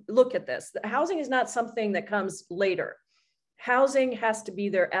look at this. Housing is not something that comes later. Housing has to be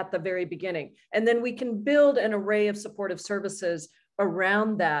there at the very beginning, and then we can build an array of supportive services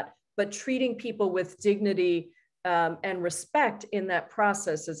around that, but treating people with dignity and respect in that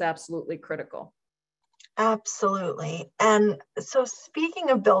process is absolutely critical. Absolutely. And so speaking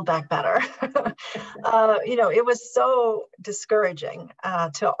of Build Back Better, you know, it was so discouraging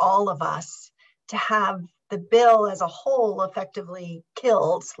to all of us to have the bill as a whole effectively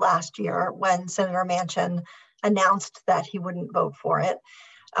killed last year when Senator Manchin announced that he wouldn't vote for it.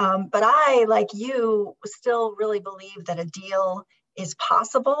 But I, like you, still really believe that a deal is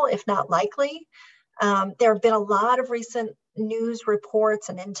possible, if not likely. There have been a lot of recent news reports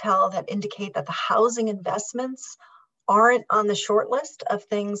and intel that indicate that the housing investments aren't on the short list of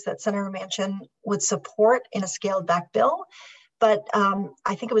things that Senator Manchin would support in a scaled back bill. But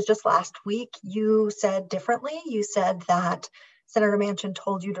I think it was just last week you said differently. You said that Senator Manchin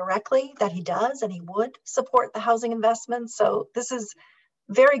told you directly that he does and he would support the housing investments. So this is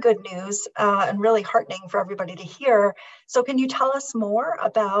very good news and really heartening for everybody to hear. So can you tell us more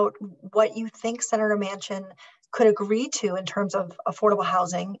about what you think Senator Manchin could agree to in terms of affordable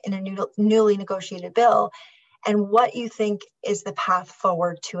housing in a newly negotiated bill, and what you think is the path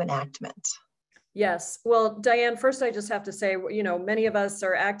forward to enactment? Yes. Well, Diane, first, I just have to say, you know, many of us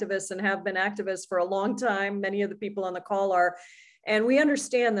are activists and have been activists for a long time. Many of the people on the call are, and we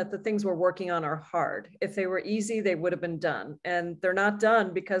understand that the things we're working on are hard. If they were easy, they would have been done. And they're not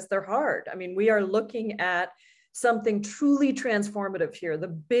done because they're hard. I mean, we are looking at something truly transformative here, the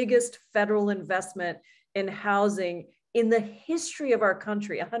biggest federal investment in housing in the history of our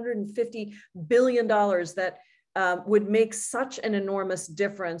country, $150 billion that would make such an enormous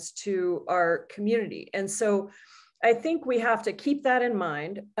difference to our community. And so I think we have to keep that in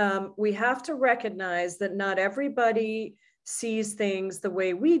mind. We have to recognize that not everybody sees things the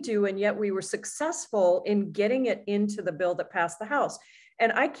way we do, and yet we were successful in getting it into the bill that passed the House.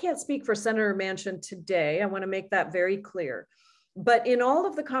 And I can't speak for Senator Manchin today. I want to make that very clear. But in all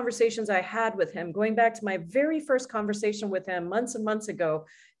of the conversations I had with him, going back to my very first conversation with him months and months ago,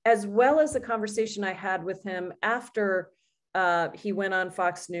 as well as the conversation I had with him after he went on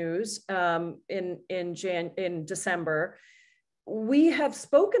Fox News in December, we have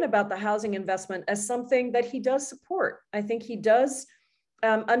spoken about the housing investment as something that he does support. I think he does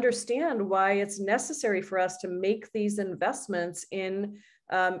understand why it's necessary for us to make these investments in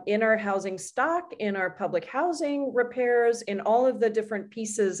our housing stock, in our public housing repairs, in all of the different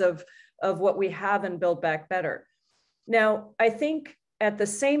pieces of what we have in Build Back Better. Now, I think at the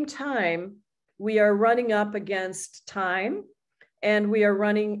same time, we are running up against time, and we are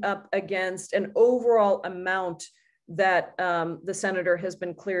running up against an overall amount that the senator has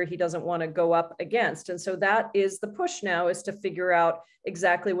been clear he doesn't want to go up against. And so that is the push now, is to figure out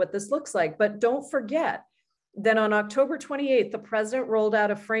exactly what this looks like. But don't forget that on October 28th, the president rolled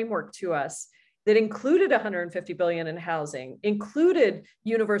out a framework to us that included $150 billion in housing, included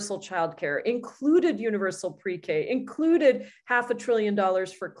universal childcare, included universal pre-K, included $500 billion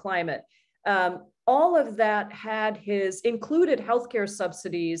for climate. All of that included healthcare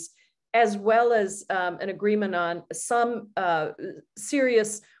subsidies, as well as an agreement on some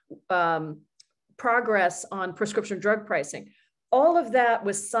serious progress on prescription drug pricing. All of that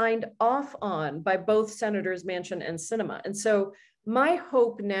was signed off on by both Senators Manchin and Sinema. And so my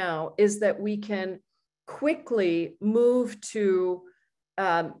hope now is that we can quickly move to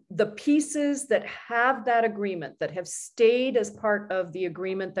the pieces that have that agreement, that have stayed as part of the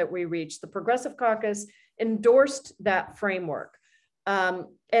agreement that we reached. The Progressive Caucus endorsed that framework.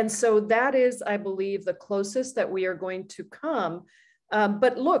 And so that is, I believe, the closest that we are going to come.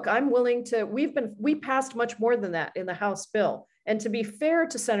 But look, I'm willing to, we passed much more than that in the House bill. And to be fair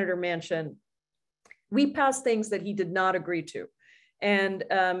to Senator Manchin, we passed things that he did not agree to.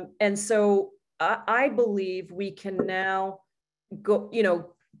 And so I believe we can now go,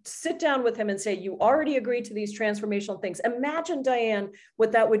 sit down with him and say, you already agreed to these transformational things. Imagine, Diane,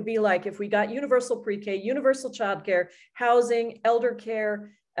 what that would be like if we got universal pre-K, universal childcare, housing, elder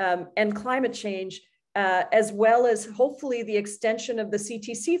care, and climate change, as well as hopefully the extension of the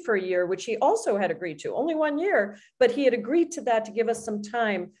CTC for a year, which he also had agreed to, only 1 year, but he had agreed to that to give us some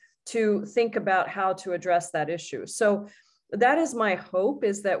time to think about how to address that issue. So that is my hope,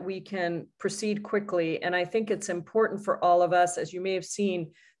 is that we can proceed quickly. And I think it's important for all of us. As you may have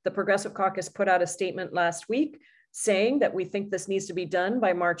seen, the Progressive Caucus put out a statement last week saying that we think this needs to be done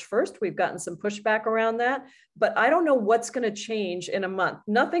by March 1st. We've gotten some pushback around that, but I don't know what's going to change in a month.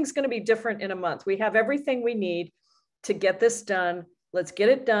 Nothing's going to be different in a month. We have everything we need to get this done. Let's get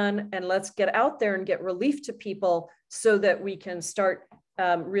it done, and let's get out there and get relief to people so that we can start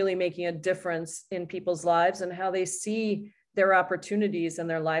really making a difference in people's lives and how they see their opportunities and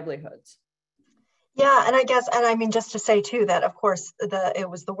their livelihoods. Yeah, and I mean, just to say too, that of course, it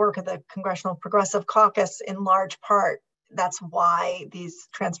was the work of the Congressional Progressive Caucus in large part. That's why these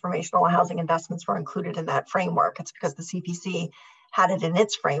transformational housing investments were included in that framework. It's because the CPC had it in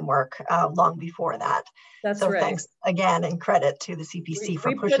its framework long before that. That's so right. Thanks again, and credit to the CPC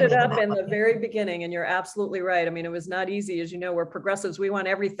for pushing it. We put it up in the very beginning, and you're absolutely right. I mean, it was not easy. As you know, we're progressives, we want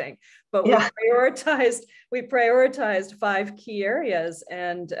everything, but we prioritized 5 key areas,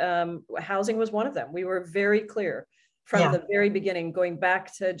 and housing was one of them. We were very clear from the very beginning, going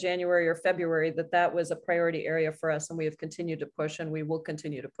back to January or February, that was a priority area for us, and we have continued to push, and we will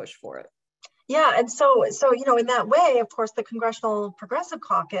continue to push for it. Yeah, and so in that way, of course, the Congressional Progressive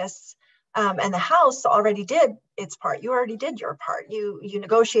Caucus and the House already did its part. You already did your part. You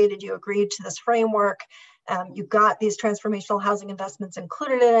negotiated, you agreed to this framework. You got these transformational housing investments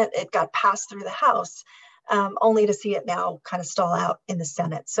included in it. It got passed through the House, only to see it now kind of stall out in the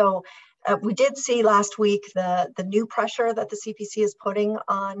Senate. So we did see last week the new pressure that the CPC is putting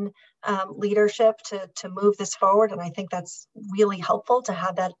on leadership to move this forward, and I think that's really helpful to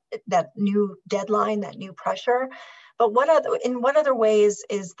have that new deadline, that new pressure. But in what other ways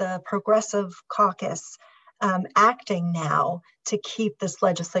is the Progressive Caucus acting now to keep this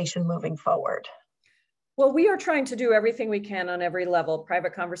legislation moving forward? Well, we are trying to do everything we can on every level: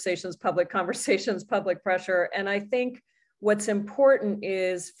 private conversations, public pressure. And I think what's important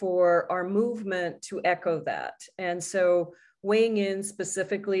is for our movement to echo that. And so weighing in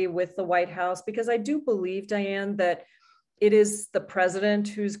specifically with the White House, because I do believe, Diane, that it is the president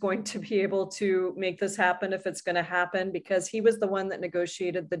who's going to be able to make this happen if it's going to happen, because he was the one that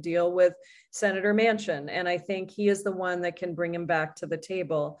negotiated the deal with Senator Manchin. And I think he is the one that can bring him back to the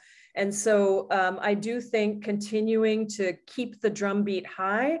table. And so I do think continuing to keep the drumbeat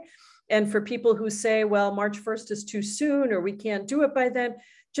high. And for people who say, well, March 1st is too soon, or we can't do it by then,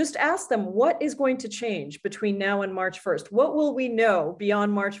 just ask them, what is going to change between now and March 1st? What will we know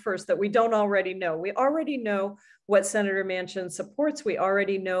beyond March 1st that we don't already know? We already know what Senator Manchin supports. We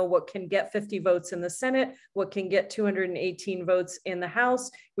already know what can get 50 votes in the Senate, what can get 218 votes in the House.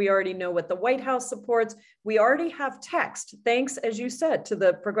 We already know what the White House supports. We already have text, thanks, as you said, to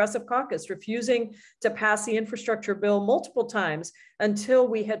the Progressive Caucus refusing to pass the infrastructure bill multiple times until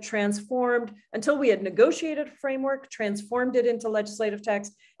we had negotiated a framework, transformed it into legislative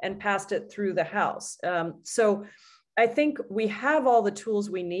text, and passed it through the House. So I think we have all the tools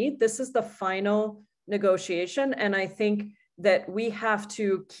we need. This is the final negotiation. And I think that we have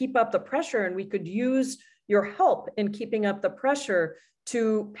to keep up the pressure, and we could use your help in keeping up the pressure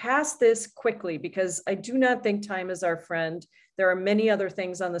to pass this quickly, because I do not think time is our friend. There are many other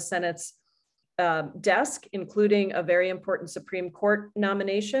things on the Senate's desk, including a very important Supreme Court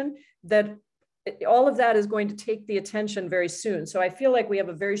nomination, that all of that is going to take the attention very soon. So I feel like we have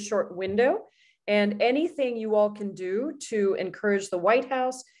a very short window, and anything you all can do to encourage the White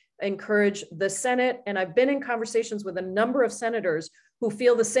House, encourage the Senate. And I've been in conversations with a number of senators who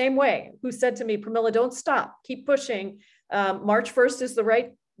feel the same way, who said to me, Pramila, don't stop, keep pushing. March 1st is the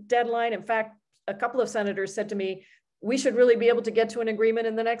right deadline. In fact, a couple of senators said to me, we should really be able to get to an agreement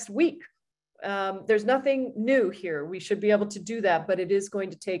in the next week. There's nothing new here. We should be able to do that, but it is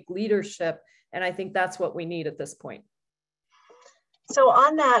going to take leadership. And I think that's what we need at this point. So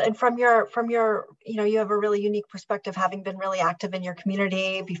on that, and from your, you have a really unique perspective, having been really active in your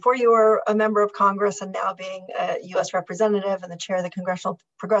community before you were a member of Congress and now being a U.S. representative and the chair of the Congressional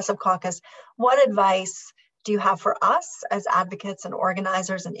Progressive Caucus. What advice do you have for us as advocates and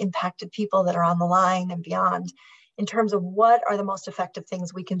organizers and impacted people that are on the line and beyond, in terms of what are the most effective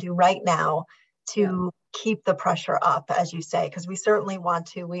things we can do right now to keep the pressure up, as you say? Because we certainly want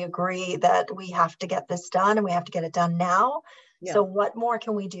to. We agree that we have to get this done, and we have to get it done now. Yeah. So what more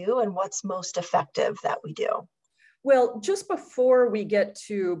can we do, and what's most effective that we do? Well, just before we get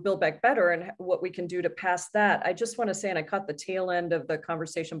to Build Back Better and what we can do to pass that, I just want to say, and I caught the tail end of the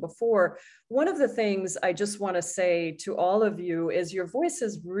conversation before, one of the things I just want to say to all of you is your voice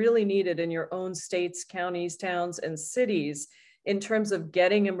is really needed in your own states, counties, towns, and cities in terms of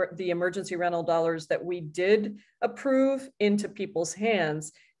getting the emergency rental dollars that we did approve into people's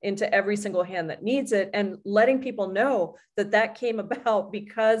hands, into every single hand that needs it, and letting people know that that came about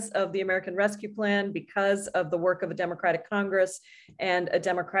because of the American Rescue Plan, because of the work of a Democratic Congress and a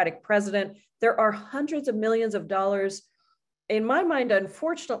Democratic president. There are hundreds of millions of dollars, in my mind,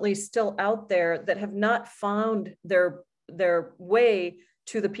 unfortunately, still out there that have not found their way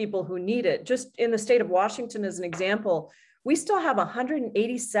to the people who need it. Just in the state of Washington, as an example, we still have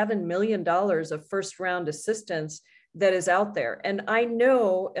 $187 million of first round assistance that is out there. And I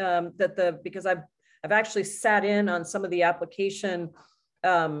know because I've actually sat in on some of the application,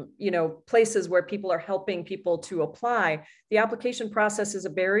 places where people are helping people to apply. The application process is a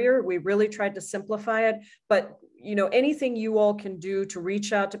barrier. We really tried to simplify it, but anything you all can do to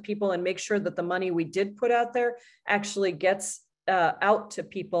reach out to people and make sure that the money we did put out there actually gets out to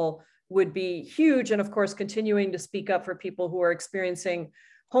people would be huge. And of course, continuing to speak up for people who are experiencing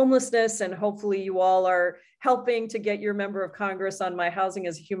homelessness, and hopefully you all are helping to get your member of Congress on my Housing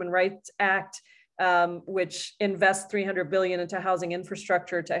as a Human Rights Act, which invests $300 billion into housing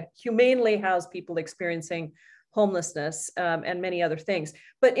infrastructure to humanely house people experiencing homelessness, and many other things.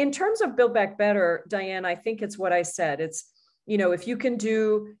 But in terms of Build Back Better, Diane, I think it's what I said. It's, you know, if you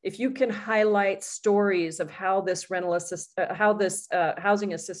can highlight stories of how this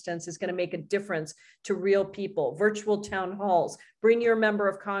housing assistance is going to make a difference to real people, virtual town halls, bring your member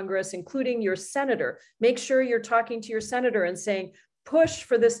of Congress, including your senator, make sure you're talking to your senator and saying, push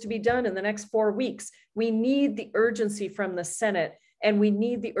for this to be done in the next 4 weeks. We need the urgency from the Senate, and we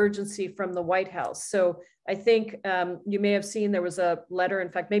need the urgency from the White House. So I think you may have seen there was a letter,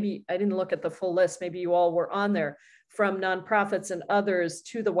 in fact, maybe I didn't look at the full list, maybe you all were on there, from nonprofits and others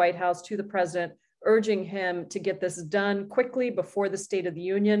to the White House, to the president, urging him to get this done quickly before the State of the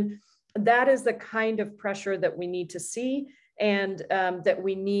Union. That is the kind of pressure that we need to see, and that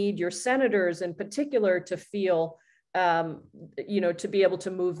we need your senators in particular to feel, you know, to be able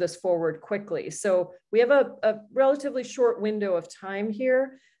to move this forward quickly. So we have a relatively short window of time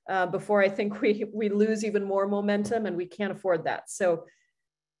here before I think we lose even more momentum, and we can't afford that. So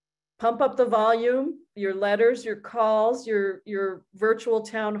pump up the volume, your letters, your calls, your virtual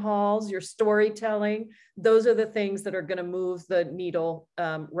town halls, your storytelling. Those are the things that are going to move the needle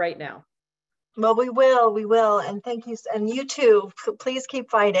right now. Well, we will. And thank you. And you too, please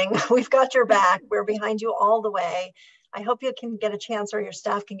keep fighting. We've got your back. We're behind you all the way. I hope you can get a chance, or your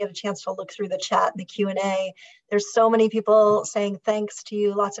staff can get a chance to look through the chat and the Q&A. There's so many people saying thanks to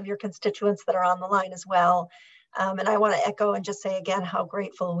you, lots of your constituents that are on the line as well. And I want to echo and just say again how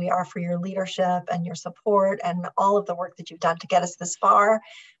grateful we are for your leadership and your support and all of the work that you've done to get us this far.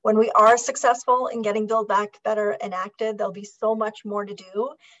 When we are successful in getting Build Back Better enacted, there'll be so much more to do,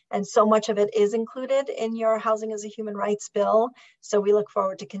 and so much of it is included in your Housing as a Human Rights bill. So we look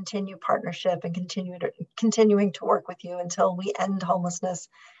forward to continued partnership and continuing to work with you until we end homelessness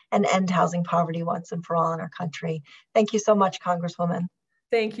and end housing poverty once and for all in our country. Thank you so much, Congresswoman.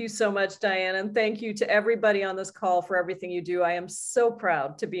 Thank you so much, Diane. And thank you to everybody on this call for everything you do. I am so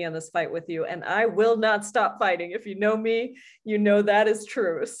proud to be in this fight with you, and I will not stop fighting. If you know me, you know that is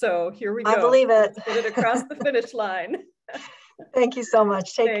true. So here we go. I believe it. Let's get it across the finish line. Thank you so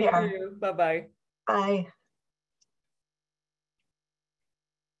much. Take care. Thank you. Bye-bye. Bye.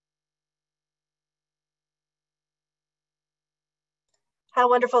 How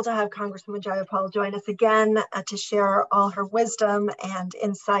wonderful to have Congresswoman Jayapal join us again to share all her wisdom and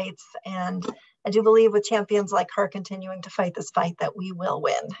insights. And I do believe with champions like her continuing to fight this fight that we will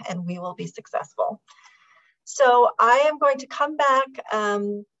win and we will be successful. So I am going to come back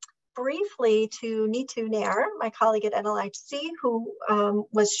briefly to Neetu Nair, my colleague at NLHC, who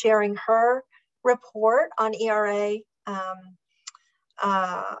was sharing her report on ERA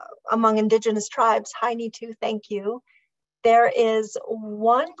among Indigenous tribes. Hi, Neetu, thank you. There is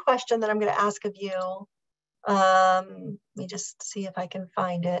one question that I'm going to ask of you. Let me just see if I can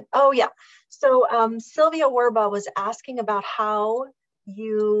find it. Oh, yeah. So Sylvia Werba was asking about how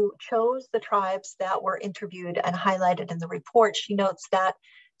you chose the tribes that were interviewed and highlighted in the report. She notes that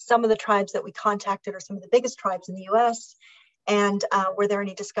some of the tribes that we contacted are some of the biggest tribes in the US. And were there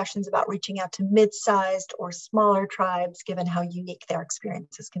any discussions about reaching out to mid-sized or smaller tribes, given how unique their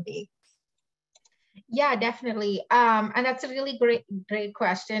experiences can be? Yeah, definitely. And that's a really great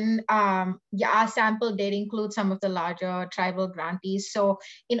question. Yeah, our sample did include some of the larger tribal grantees. So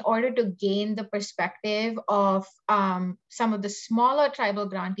in order to gain the perspective of some of the smaller tribal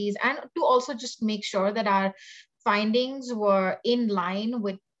grantees, and to also just make sure that our findings were in line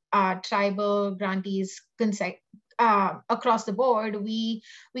with tribal grantees across the board, we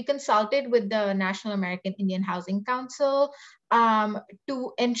consulted with the National American Indian Housing Council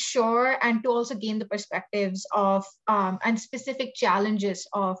to ensure and to also gain the perspectives of and specific challenges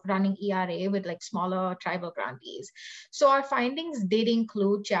of running ERA with like smaller tribal grantees. So our findings did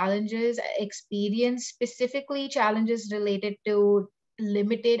include challenges, specifically challenges related to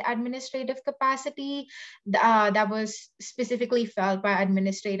limited administrative capacity that was specifically felt by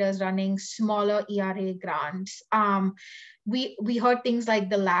administrators running smaller ERA grants. We heard things like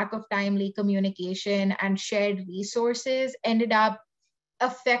the lack of timely communication and shared resources ended up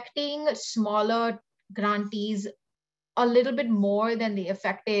affecting smaller grantees a little bit more than they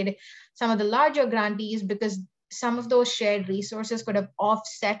affected some of the larger grantees, because some of those shared resources could have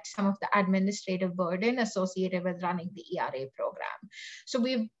offset some of the administrative burden associated with running the ERA program. So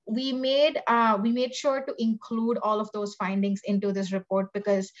we made sure to include all of those findings into this report,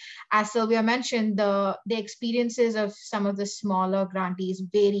 because as Sylvia mentioned, the experiences of some of the smaller grantees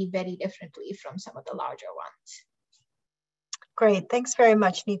vary very differently from some of the larger ones. Great, thanks very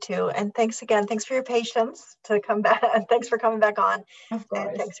much, Neetu. And thanks again, thanks for your patience to come back. And thanks for coming back on. Of course.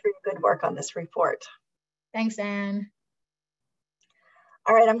 And thanks for your good work on this report. Thanks, Anne.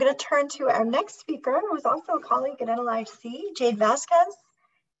 All right, I'm going to turn to our next speaker, who is also a colleague at NLHC, Jade Vasquez.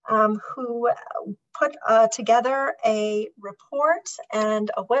 who put together a report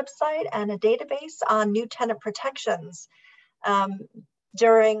and a website and a database on new tenant protections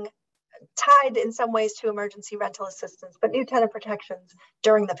tied in some ways to emergency rental assistance, but new tenant protections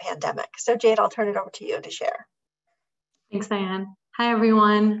during the pandemic. So Jade, I'll turn it over to you to share. Thanks, Diane. Hi,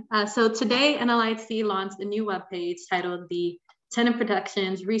 everyone. So today, NLIHC launched a new webpage titled the Tenant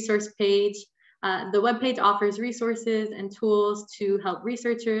Protections Resource Page. The webpage offers resources and tools to help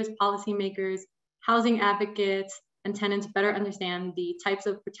researchers, policymakers, housing advocates, and tenants better understand the types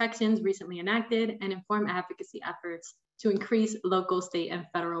of protections recently enacted and inform advocacy efforts to increase local, state, and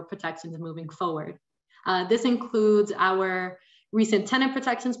federal protections moving forward. This includes our recent tenant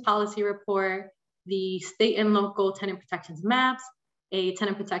protections policy report, the state and local tenant protections maps, a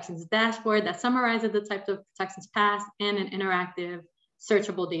tenant protections dashboard that summarizes the types of protections passed, and an interactive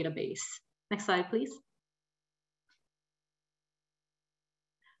searchable database. Next slide, please.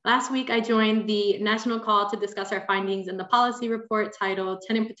 Last week, I joined the national call to discuss our findings in the policy report titled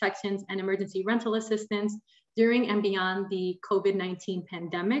Tenant Protections and Emergency Rental Assistance During and Beyond the COVID-19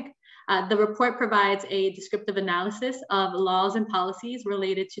 Pandemic. The report provides a descriptive analysis of laws and policies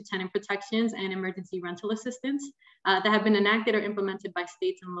related to tenant protections and emergency rental assistance that have been enacted or implemented by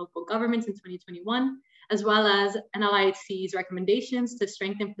states and local governments in 2021, as well as NLIHC's recommendations to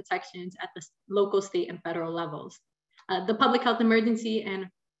strengthen protections at the local, state, and federal levels. The public health emergency and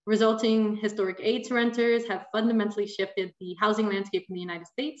resulting historic aid to renters have fundamentally shifted the housing landscape in the United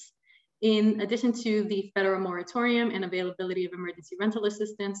States. In addition to the federal moratorium and availability of emergency rental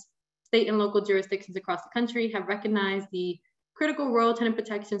assistance, state and local jurisdictions across the country have recognized the critical role tenant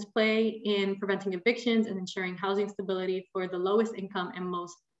protections play in preventing evictions and ensuring housing stability for the lowest income and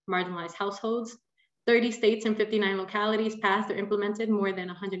most marginalized households. 30 states and 59 localities passed or implemented more than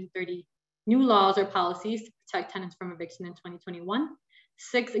 130 new laws or policies to protect tenants from eviction in 2021.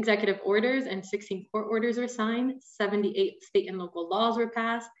 6 executive orders and 16 court orders were signed, 78 state and local laws were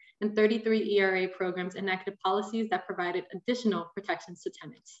passed, and 33 ERA programs enacted policies that provided additional protections to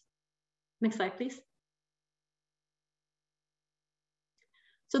tenants. Next slide, please.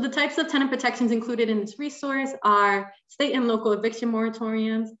 So the types of tenant protections included in this resource are state and local eviction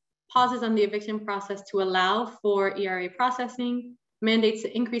moratoriums, pauses on the eviction process to allow for ERA processing, mandates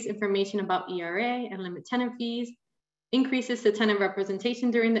to increase information about ERA and limit tenant fees, increases to tenant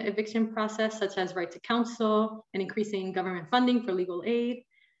representation during the eviction process, such as right to counsel and increasing government funding for legal aid,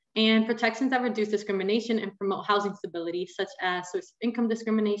 and protections that reduce discrimination and promote housing stability, such as source of income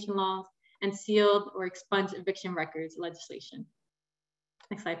discrimination laws and sealed or expunged eviction records legislation.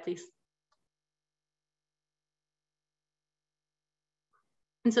 Next slide, please.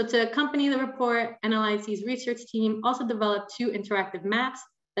 And so to accompany the report, NLIHC's research team also developed 2 interactive maps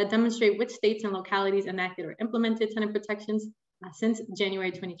that demonstrate which states and localities enacted or implemented tenant protections since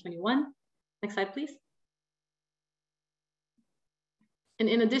January 2021. Next slide, please. And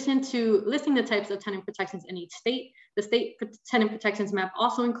in addition to listing the types of tenant protections in each state, the state tenant protections map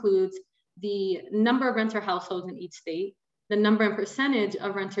also includes the number of renter households in each state, the number and percentage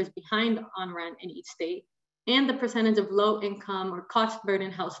of renters behind on rent in each state, and the percentage of low income or cost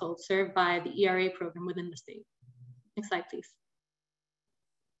burden households served by the ERA program within the state. Next slide, please.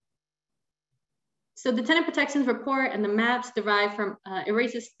 So the tenant protections report and the maps derive from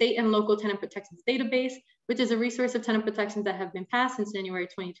ERAS's state and local tenant protections database, which is a resource of tenant protections that have been passed since January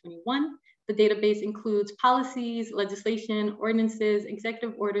 2021. The database includes policies, legislation, ordinances,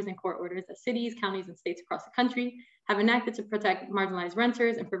 executive orders, and court orders that cities, counties, and states across the country have enacted to protect marginalized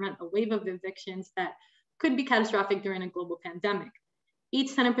renters and prevent a wave of evictions that could be catastrophic during a global pandemic.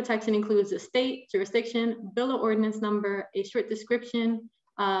 Each tenant protection includes a state, jurisdiction, bill of ordinance number, a short description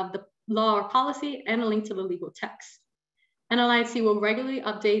of the law or policy, and a link to the legal text. NLIHC will regularly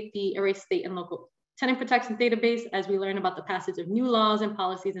update the ERAS state and local tenant protections database as we learn about the passage of new laws and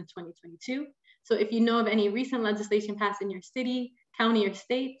policies in 2022. So if you know of any recent legislation passed in your city, county, or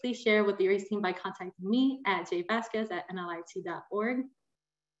state, please share with the ERAS team by contacting me at jvasquez@nlihc.org.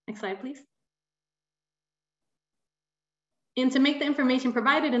 Next slide, please. And to make the information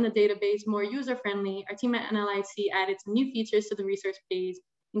provided in the database more user-friendly, our team at NLIHC added some new features to the research page,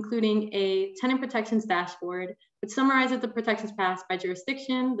 including a tenant protections dashboard, which summarizes the protections passed by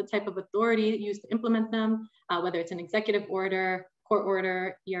jurisdiction, the type of authority used to implement them, whether it's an executive order, court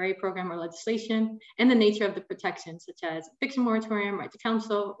order, ERA program, or legislation, and the nature of the protections, such as eviction moratorium, right to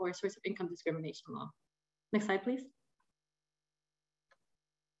counsel, or source of income discrimination law. Next slide, please.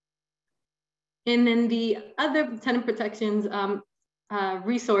 And then the other tenant protections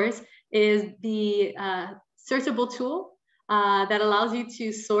resource is the searchable tool that allows you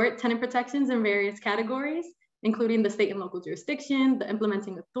to sort tenant protections in various categories. including the state and local jurisdiction, the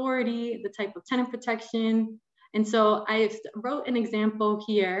implementing authority, the type of tenant protection. And so I wrote an example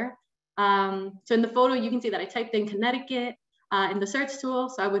here. So in the photo, you can see that I typed in Connecticut in the search tool.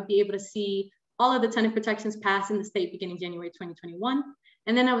 So I would be able to see all of the tenant protections passed in the state beginning January 2021.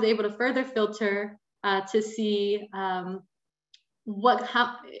 And then I was able to further filter to see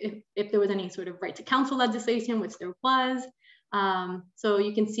if there was any sort of right to counsel legislation, which there was. So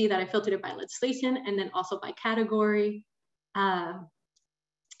you can see that I filtered it by legislation and then also by category. Yeah,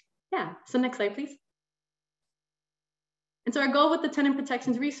 so next slide, please. And so our goal with the tenant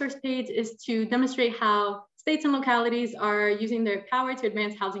protections resource page is to demonstrate how states and localities are using their power to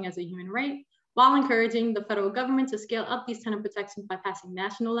advance housing as a human right, while encouraging the federal government to scale up these tenant protections by passing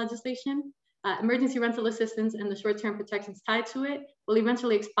national legislation. Emergency rental assistance and the short-term protections tied to it will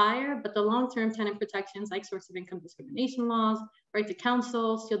eventually expire, but the long-term tenant protections like source of income discrimination laws, right to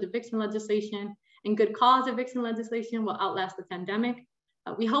counsel, shield eviction legislation, and good cause eviction legislation will outlast the pandemic.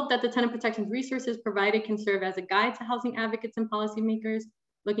 We hope that the tenant protections resources provided can serve as a guide to housing advocates and policymakers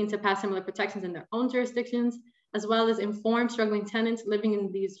looking to pass similar protections in their own jurisdictions, as well as inform struggling tenants living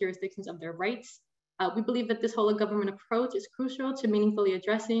in these jurisdictions of their rights. We believe that this whole of government approach is crucial to meaningfully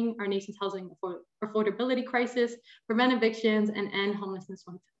addressing our nation's housing affordability crisis, prevent evictions, and end homelessness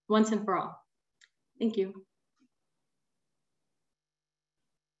once and for all. Thank you.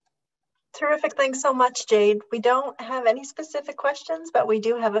 Terrific. Thanks so much, Jade. We don't have any specific questions, but we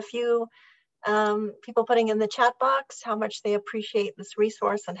do have a few people putting in the chat box how much they appreciate this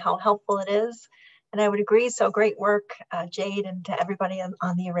resource and how helpful it is. And I would agree, so great work, Jade, and to everybody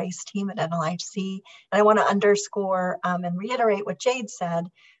on the Erase team at NLIHC. And I want to underscore and reiterate what Jade said,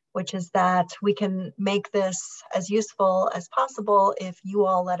 which is that we can make this as useful as possible if you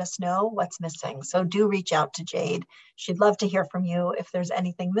all let us know what's missing. So do reach out to Jade. She'd love to hear from you if there's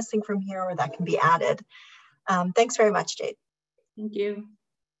anything missing from here or that can be added. Thanks very much, Jade. Thank you.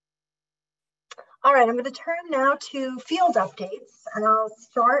 All right, I'm going to turn now to field updates, and I'll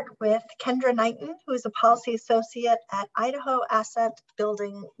start with Kendra Knighton, who is a policy associate at Idaho Asset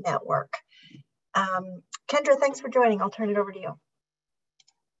Building Network. Kendra, thanks for joining. I'll turn it over to you.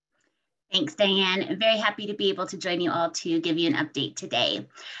 Thanks, Diane. I'm very happy to be able to join you all to give you an update today.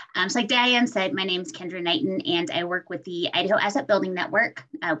 So like Diane said, my name is Kendra Knighton, and I work with the Idaho Asset Building Network.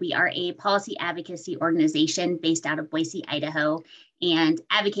 We are a policy advocacy organization based out of Boise, Idaho, and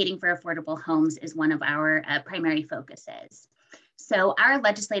advocating for affordable homes is one of our primary focuses. So our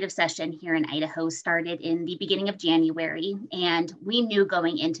legislative session here in Idaho started in the beginning of January, and we knew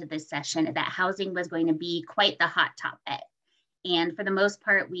going into this session that housing was going to be quite the hot topic. And for the most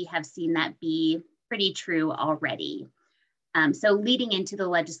part, we have seen that be pretty true already. So leading into the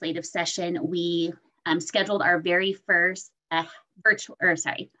legislative session, we scheduled our very first our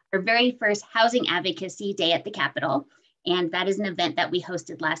very first housing advocacy day at the Capitol. And that is an event that we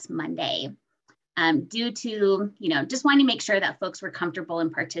hosted last Monday. Due to, just wanting to make sure that folks were comfortable in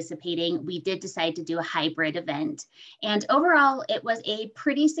participating, we did decide to do a hybrid event. And overall, it was a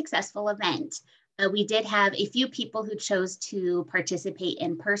pretty successful event. We did have a few people who chose to participate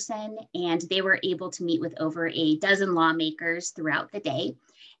in person, and they were able to meet with over a dozen lawmakers throughout the day.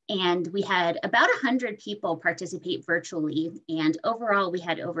 And we had about 100 people participate virtually. And overall, we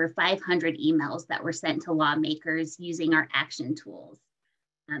had over 500 emails that were sent to lawmakers using our action tools.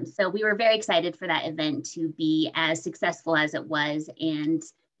 So we were very excited for that event to be as successful as it was, and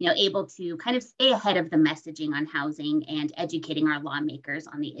able to kind of stay ahead of the messaging on housing and educating our lawmakers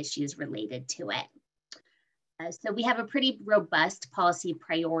on the issues related to it. So we have a pretty robust policy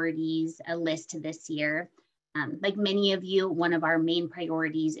priorities list this year. Like many of you, one of our main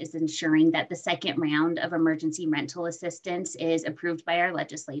priorities is ensuring that the second round of emergency rental assistance is approved by our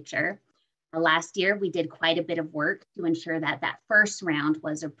legislature. Last year, we did quite a bit of work to ensure that that first round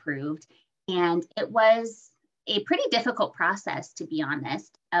was approved, and it was a pretty difficult process, to be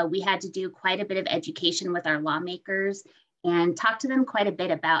honest. We had to do quite a bit of education with our lawmakers and talk to them quite a bit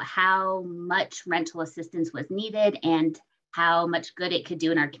about how much rental assistance was needed and how much good it could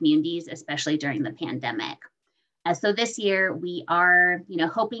do in our communities, especially during the pandemic. So this year, we are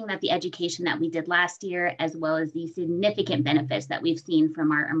hoping that the education that we did last year, as well as the significant benefits that we've seen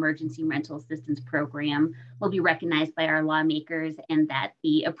from our emergency rental assistance program, will be recognized by our lawmakers, and that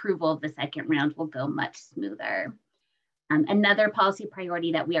the approval of the second round will go much smoother. Another policy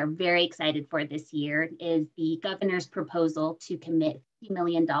priority that we are very excited for this year is the governor's proposal to commit $50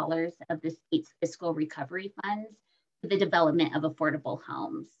 million of the state's fiscal recovery funds to the development of affordable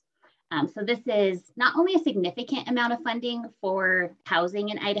homes. So this is not only a significant amount of funding for housing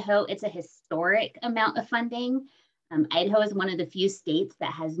in Idaho, it's a historic amount of funding. Idaho is one of the few states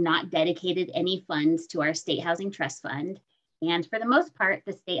that has not dedicated any funds to our State Housing Trust Fund. And for the most part,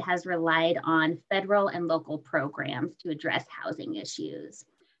 the state has relied on federal and local programs to address housing issues.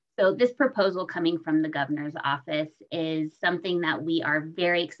 So this proposal coming from the governor's office is something that we are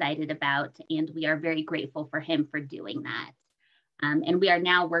very excited about, and we are very grateful for him for doing that. And we are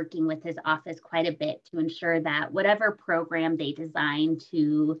now working with his office quite a bit to ensure that whatever program they design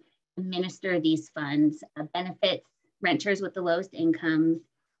to administer these funds benefits renters with the lowest incomes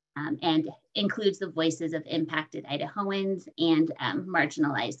and includes the voices of impacted Idahoans and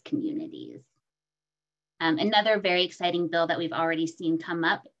marginalized communities. Another very exciting bill that we've already seen come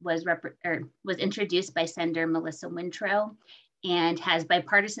up was introduced by Senator Melissa Wintrow and has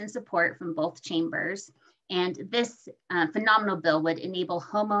bipartisan support from both chambers. And this phenomenal bill would enable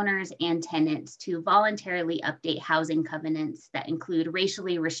homeowners and tenants to voluntarily update housing covenants that include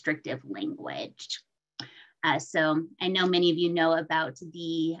racially restrictive language. So I know many of you know about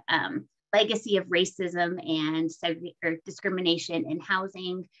the legacy of racism and discrimination in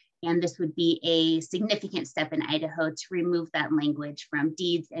housing, and this would be a significant step in Idaho to remove that language from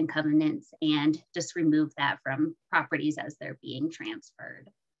deeds and covenants and just remove that from properties as they're being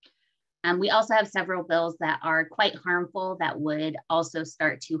transferred. We also have several bills that are quite harmful that would also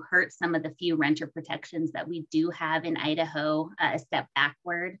start to hurt some of the few renter protections that we do have in Idaho a step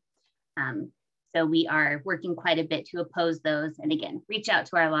backward. So we are working quite a bit to oppose those, and again, reach out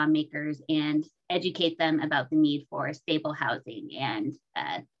to our lawmakers and educate them about the need for stable housing and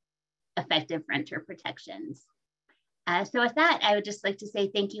effective renter protections. So with that, I would just like to say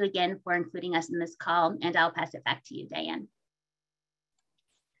thank you again for including us in this call, and I'll pass it back to you, Diane.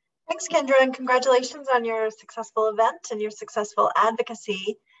 Thanks, Kendra, and congratulations on your successful event and your successful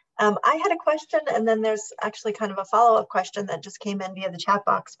advocacy. I had a question, and then there's actually kind of a follow-up question that just came in via the chat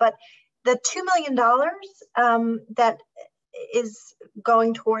box, but the $2 million that is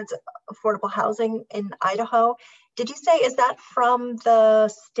going towards affordable housing in Idaho, did you say, is that from the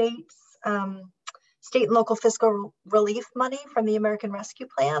state's state and local fiscal relief money from the American Rescue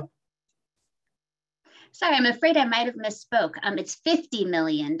Plan? Sorry, I'm afraid I might have misspoke. It's $50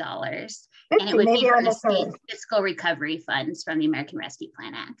 million, 50, and it would be from the misheard. state fiscal recovery funds from the American Rescue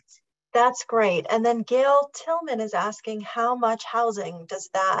Plan Act. That's great. And then Gail Tillman is asking, how much housing does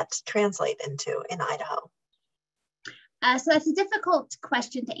that translate into in Idaho? So that's a difficult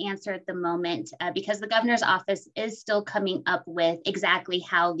question to answer at the moment because the governor's office is still coming up with exactly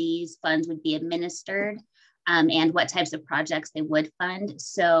how these funds would be administered and what types of projects they would fund.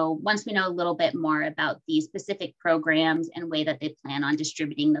 So once we know a little bit more about the specific programs and way that they plan on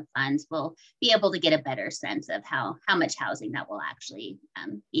distributing the funds, we'll be able to get a better sense of how much housing that will actually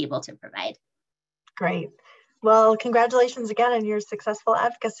be able to provide. Great. Well, congratulations again on your successful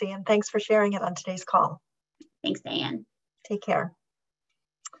advocacy, and thanks for sharing it on today's call. Thanks, Diane. Take care.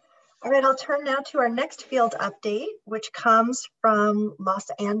 All right, I'll turn now to our next field update, which comes from Los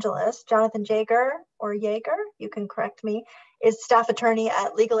Angeles. Jonathan Jaeger, or Yeager, you can correct me, is staff attorney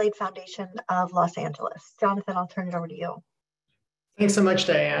at Legal Aid Foundation of Los Angeles. Jonathan, I'll turn it over to you. Thanks so much,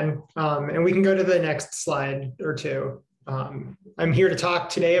 Diane. And we can go to the next slide or two. I'm here to talk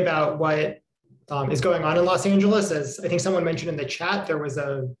today about what is going on in Los Angeles. As I think someone mentioned in the chat, there was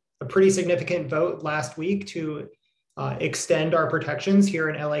a pretty significant vote last week to extend our protections here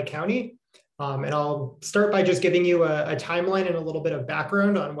in LA County. And I'll start by just giving you a timeline and a little bit of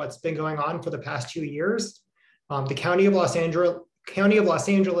background on what's been going on for the past 2 years. The County of Los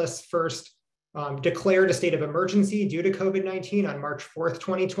Angeles first declared a state of emergency due to COVID-19 on March 4th,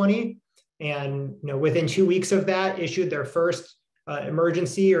 2020. And within 2 weeks of that, issued their first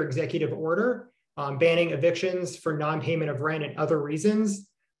emergency or executive order banning evictions for non-payment of rent and other reasons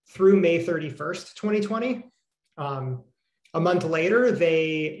through May 31st, 2020. A month later,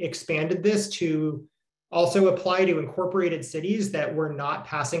 they expanded this to also apply to incorporated cities that were not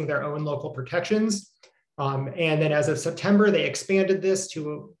passing their own local protections. And then as of September, they expanded this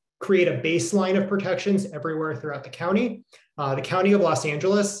to create a baseline of protections everywhere throughout the county. The County of Los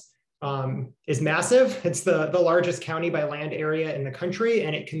Angeles is massive. It's the largest county by land area in the country,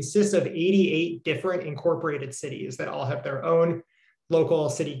 and it consists of 88 different incorporated cities that all have their own local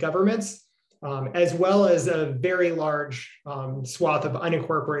city governments. As well as a very large swath of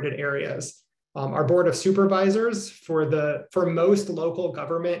unincorporated areas. Our Board of Supervisors for most local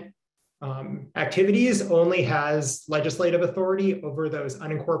government activities only has legislative authority over those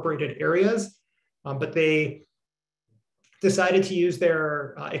unincorporated areas, but they decided to use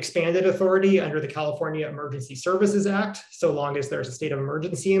their expanded authority under the California Emergency Services Act, so long as there's a state of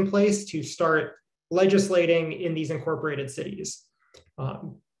emergency in place, to start legislating in these incorporated cities.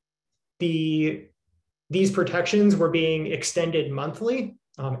 The these protections were being extended monthly.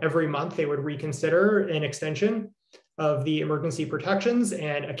 Every month they would reconsider an extension of the emergency protections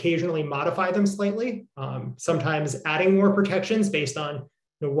and occasionally modify them slightly, sometimes adding more protections based on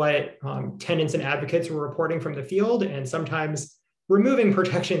what tenants and advocates were reporting from the field, and sometimes removing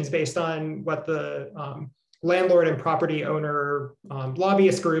protections based on what the landlord and property owner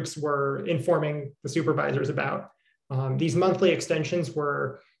lobbyist groups were informing the supervisors about. These monthly extensions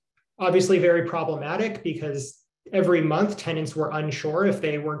were obviously very problematic because every month tenants were unsure if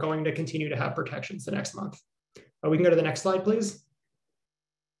they were going to continue to have protections the next month. We can go to the next slide, please.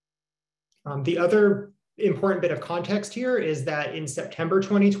 The other important bit of context here is that in September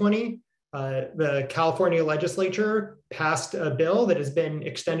 2020, the California legislature passed a bill that has been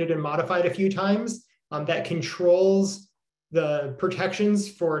extended and modified a few times that controls the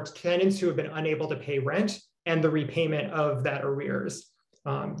protections for tenants who have been unable to pay rent and the repayment of that arrears.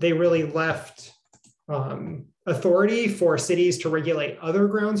 They really left authority for cities to regulate other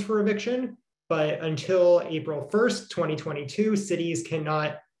grounds for eviction, but until April 1st, 2022, cities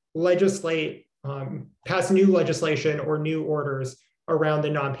cannot legislate, pass new legislation or new orders around the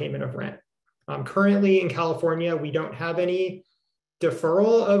non-payment of rent. Currently in California, we don't have any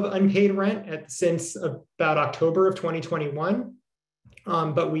deferral of unpaid rent since about October of 2021,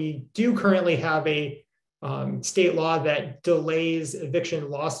 but we do currently have a state law that delays eviction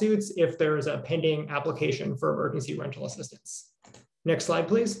lawsuits if there's a pending application for emergency rental assistance. Next slide,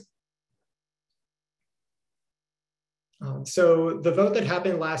 please. So the vote that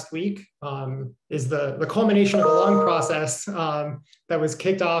happened last week is the culmination of a long process that was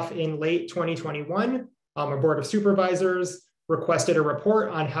kicked off in late 2021. Our Board of Supervisors requested a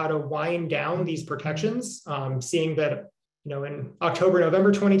report on how to wind down these protections, seeing that in October,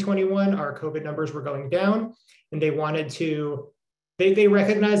 November 2021, our COVID numbers were going down, and they wanted to, they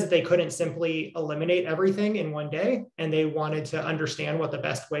recognized that they couldn't simply eliminate everything in one day, and they wanted to understand what the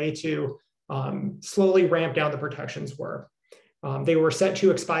best way to slowly ramp down the protections were. They were set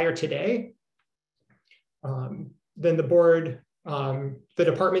to expire today. Then the board, the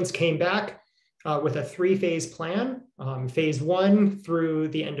departments came back with a 3-phase plan, phase 1 through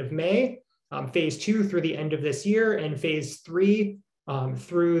the end of May, phase 2 through the end of this year, and phase 3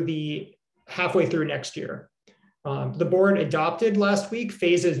 through the halfway through next year. The board adopted last week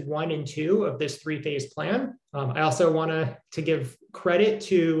phases 1 and 2 of this 3-phase plan. I also want to give credit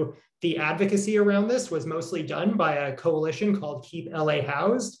to the advocacy around this was mostly done by a coalition called Keep LA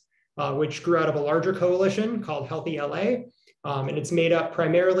Housed, which grew out of a larger coalition called Healthy LA. And it's made up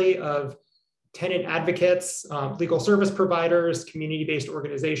primarily of tenant advocates, legal service providers, community-based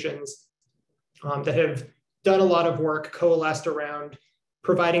organizations that have done a lot of work coalesced around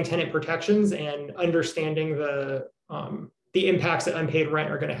providing tenant protections and understanding the impacts that unpaid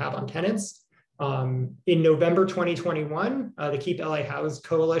rent are going to have on tenants. In November 2021, the Keep LA Housed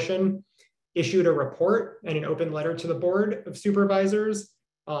Coalition issued a report and an open letter to the Board of Supervisors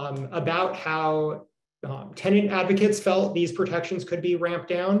about how tenant advocates felt these protections could be ramped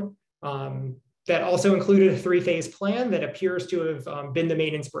down. That also included a 3-phase plan that appears to have been the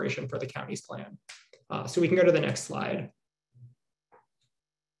main inspiration for the county's plan. So we can go to the next slide.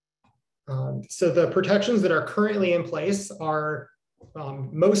 So the protections that are currently in place are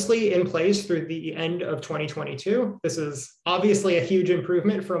mostly in place through the end of 2022. This is obviously a huge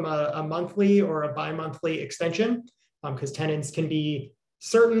improvement from a monthly or a bi-monthly extension because tenants can be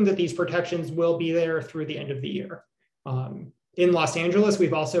certain that these protections will be there through the end of the year. In Los Angeles,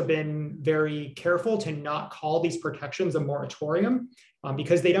 we've also been very careful to not call these protections a moratorium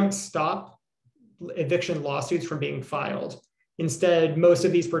because they don't stop eviction lawsuits from being filed. Instead, most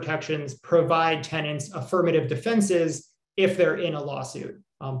of these protections provide tenants affirmative defenses if they're in a lawsuit,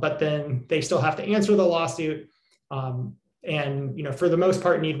 but then they still have to answer the lawsuit and for the most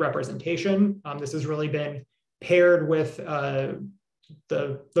part need representation. This has really been paired with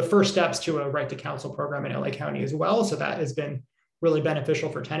the first steps to a right to counsel program in LA County as well. So that has been really beneficial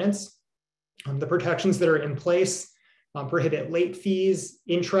for tenants. The protections that are in place prohibit late fees,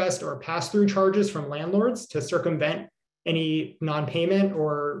 interest, or pass-through charges from landlords to circumvent any non-payment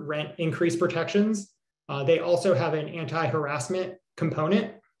or rent increase protections. They also have an anti-harassment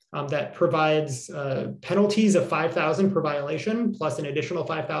component that provides penalties of $5,000 per violation, plus an additional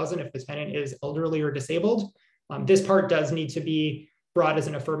 $5,000 if the tenant is elderly or disabled. This part does need to be brought as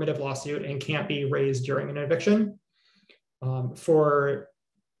an affirmative lawsuit and can't be raised during an eviction. For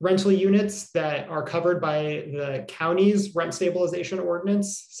rental units that are covered by the county's rent stabilization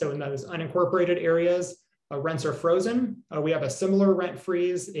ordinance, so in those unincorporated areas, rents are frozen. We have a similar rent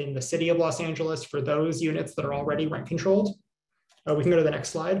freeze in the city of Los Angeles for those units that are already rent controlled. We can go to the next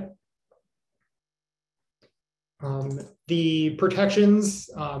slide. The protections,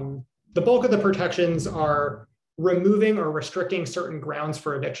 the bulk of the protections are removing or restricting certain grounds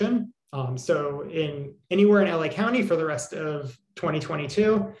for eviction. So anywhere in LA County for the rest of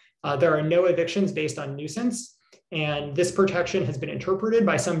 2022, there are no evictions based on nuisance. And this protection has been interpreted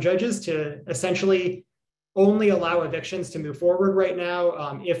by some judges to essentially only allow evictions to move forward right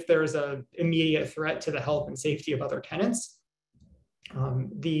now if there's an immediate threat to the health and safety of other tenants.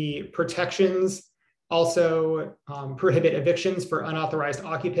 The protections also prohibit evictions for unauthorized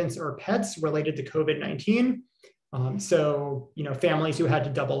occupants or pets related to COVID-19. So, families who had to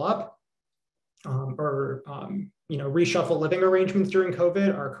double up or reshuffle living arrangements during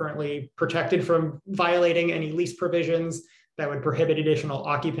COVID are currently protected from violating any lease provisions that would prohibit additional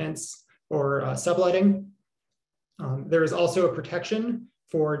occupants or subletting. There is also a protection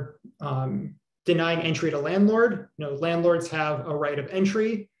for denying entry to landlord. Landlords have a right of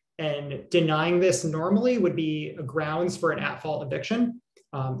entry, and denying this normally would be a grounds for an at-fault eviction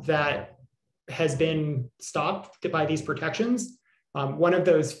that has been stopped by these protections. One of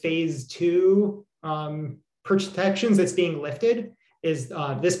those phase 2 protections that's being lifted is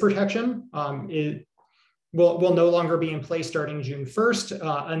this protection. It will no longer be in place starting June 1st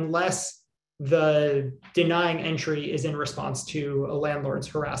unless the denying entry is in response to a landlord's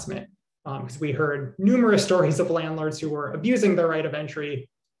harassment. Because we heard numerous stories of landlords who were abusing their right of entry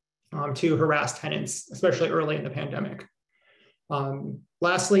to harass tenants, especially early in the pandemic.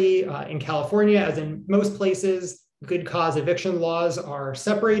 Lastly, in California, as in most places, good cause eviction laws are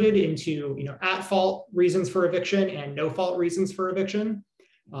separated into at-fault reasons for eviction and no-fault reasons for eviction.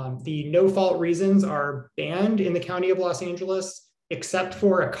 The no-fault reasons are banned in the County of Los Angeles, except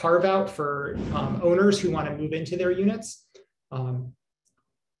for a carve-out for owners who want to move into their units.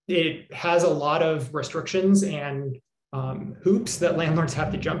 It has a lot of restrictions and hoops that landlords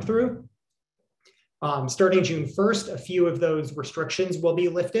have to jump through. Starting June 1st, a few of those restrictions will be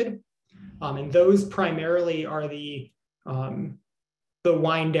lifted. And those primarily are the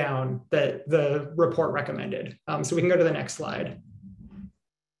wind down that the report recommended. So we can go to the next slide.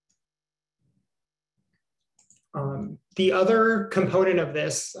 The other component of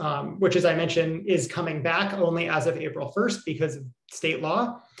this, which as I mentioned, is coming back only as of April 1st because of state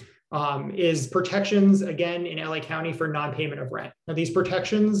law, is protections, again, in LA County for non-payment of rent. Now, these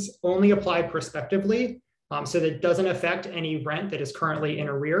protections only apply prospectively, so that it doesn't affect any rent that is currently in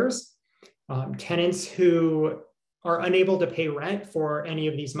arrears. Tenants who are unable to pay rent for any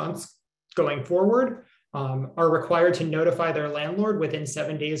of these months going forward are required to notify their landlord within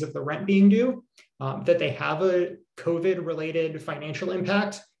 7 days of the rent being due that they have a COVID-related financial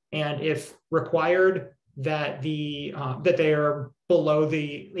impact, and if required, that they are below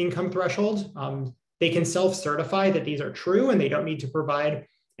the income threshold, they can self-certify that these are true and they don't need to provide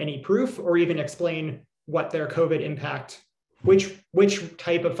any proof or even explain what their COVID impact, which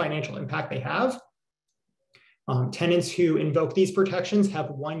type of financial impact they have. Tenants who invoke these protections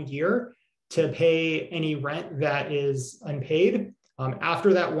have 1 year to pay any rent that is unpaid.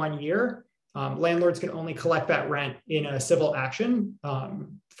 After that 1 year, landlords can only collect that rent in a civil action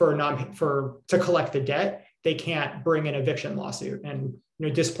to collect the debt. They can't bring an eviction lawsuit and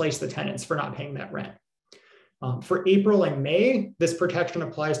displace the tenants for not paying that rent. For April and May, this protection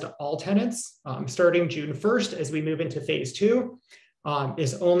applies to all tenants. Starting June 1st, as we move into phase 2,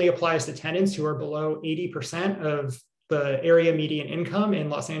 is only applies to tenants who are below 80% of the area median income in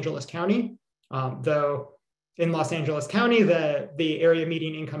Los Angeles County. Though in Los Angeles County, the area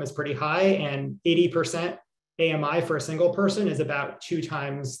median income is pretty high, and 80% AMI for a single person is about 2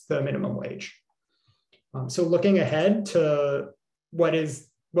 times the minimum wage. So looking ahead to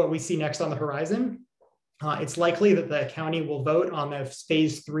what we see next on the horizon, it's likely that the county will vote on the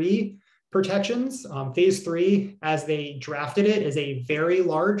phase 3 protections. Phase 3, as they drafted it, is a very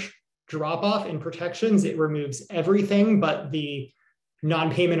large drop-off in protections. It removes everything but the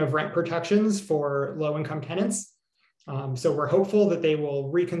non-payment of rent protections for low-income tenants. So we're hopeful that they will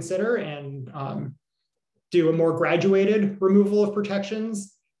reconsider and do a more graduated removal of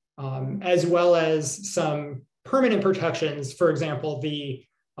protections, as well as some permanent protections. For example, the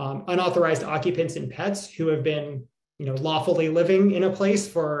unauthorized occupants and pets who have been lawfully living in a place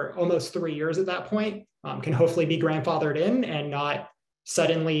for almost 3 years at that point can hopefully be grandfathered in and not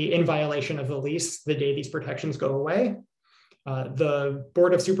suddenly in violation of the lease the day these protections go away. The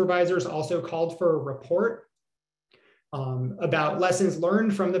Board of Supervisors also called for a report about lessons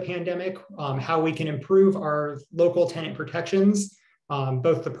learned from the pandemic, how we can improve our local tenant protections,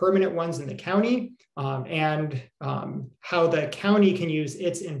 both the permanent ones in the county and how the county can use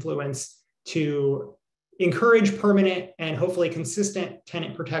its influence to encourage permanent and hopefully consistent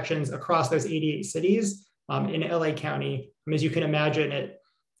tenant protections across those 88 cities in LA County. As you can imagine, it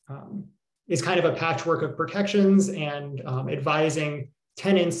is kind of a patchwork of protections, and advising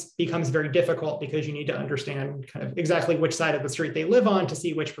tenants becomes very difficult because you need to understand kind of exactly which side of the street they live on to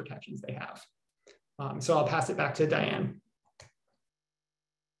see which protections they have. So I'll pass it back to Diane.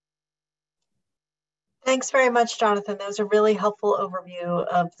 Thanks very much, Jonathan. That was a really helpful overview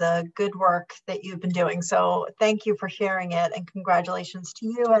of the good work that you've been doing. So thank you for sharing it, and congratulations to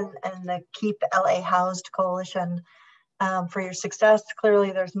you and the Keep LA Housed Coalition for your success.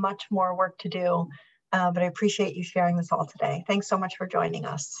 Clearly, there's much more work to do, but I appreciate you sharing this all today. Thanks so much for joining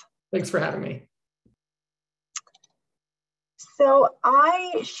us. Thanks for having me. So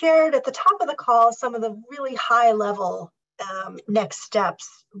I shared at the top of the call some of the really high level next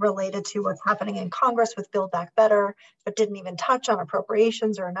steps related to what's happening in Congress with Build Back Better, but didn't even touch on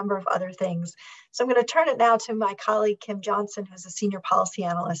appropriations or a number of other things. So I'm going to turn it now to my colleague, Kim Johnson, who's a senior policy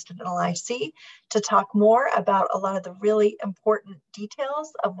analyst at NLIC, to talk more about a lot of the really important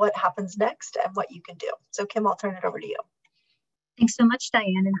details of what happens next and what you can do. So Kim, I'll turn it over to you. Thanks so much,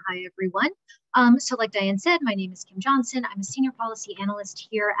 Diane, and hi, everyone. So like Diane said, my name is Kim Johnson. I'm a senior policy analyst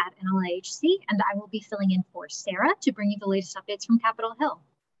here at NLIHC, and I will be filling in for Sarah to bring you the latest updates from Capitol Hill.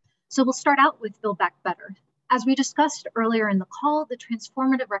 So we'll start out with Build Back Better. As we discussed earlier in the call, the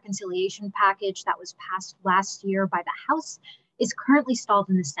transformative reconciliation package that was passed last year by the House is currently stalled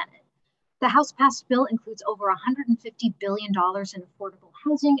in the Senate. The House-passed bill includes over $150 billion in affordable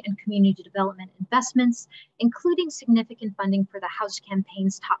housing and community development investments, including significant funding for the House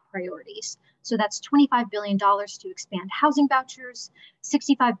campaign's top priorities. So that's $25 billion to expand housing vouchers,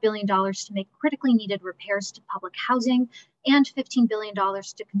 $65 billion to make critically needed repairs to public housing, and $15 billion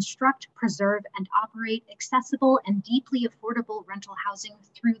to construct, preserve, and operate accessible and deeply affordable rental housing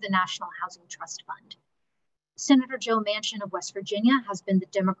through the National Housing Trust Fund. Senator Joe Manchin of West Virginia has been the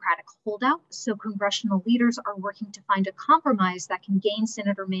Democratic holdout, so congressional leaders are working to find a compromise that can gain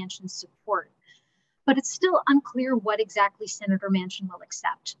Senator Manchin's support. But it's still unclear what exactly Senator Manchin will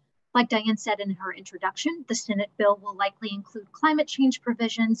accept. Like Diane said in her introduction, the Senate bill will likely include climate change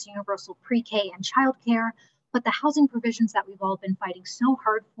provisions, universal pre-K and childcare, but the housing provisions that we've all been fighting so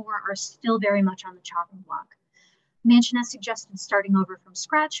hard for are still very much on the chopping block. Manchin has suggested starting over from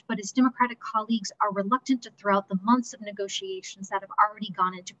scratch, but his Democratic colleagues are reluctant to throw out the months of negotiations that have already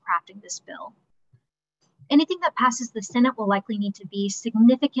gone into crafting this bill. Anything that passes the Senate will likely need to be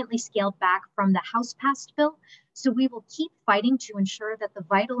significantly scaled back from the House-passed bill, so we will keep fighting to ensure that the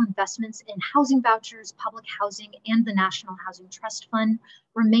vital investments in housing vouchers, public housing, and the National Housing Trust Fund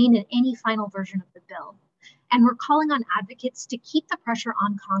remain in any final version of the bill. And we're calling on advocates to keep the pressure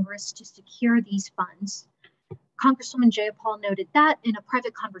on Congress to secure these funds. Congresswoman Jayapal noted that in a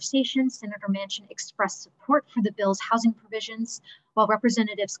private conversation, Senator Manchin expressed support for the bill's housing provisions, while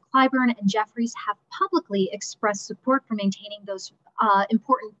Representatives Clyburn and Jeffries have publicly expressed support for maintaining those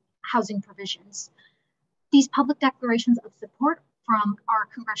important housing provisions. These public declarations of support from our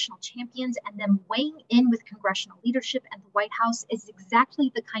congressional champions and them weighing in with congressional leadership and the White House is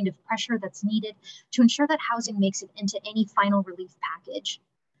exactly the kind of pressure that's needed to ensure that housing makes it into any final relief package.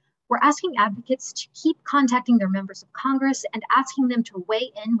 We're asking advocates to keep contacting their members of Congress and asking them to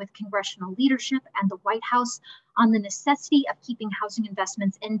weigh in with congressional leadership and the White House on the necessity of keeping housing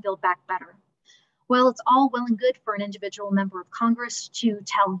investments in Build Back Better. While it's all well and good for an individual member of Congress to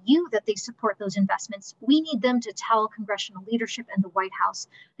tell you that they support those investments, we need them to tell congressional leadership and the White House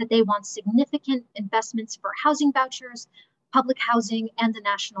that they want significant investments for housing vouchers, public housing, and the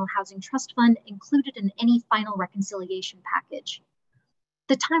National Housing Trust Fund included in any final reconciliation package.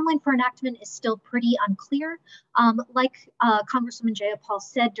 The timeline for enactment is still pretty unclear. Like Congresswoman Jayapal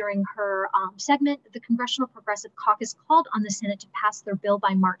said during her segment, the Congressional Progressive Caucus called on the Senate to pass their bill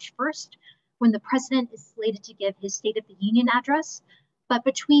by March 1st, when the president is slated to give his State of the Union address. But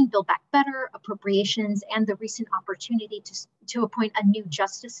between Build Back Better, appropriations, and the recent opportunity to appoint a new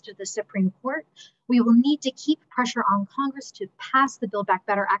justice to the Supreme Court, we will need to keep pressure on Congress to pass the Build Back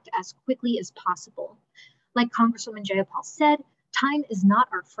Better Act as quickly as possible. Like Congresswoman Jayapal said, time is not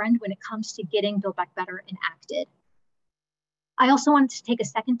our friend when it comes to getting Build Back Better enacted. I also wanted to take a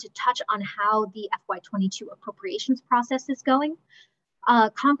second to touch on how the FY22 appropriations process is going.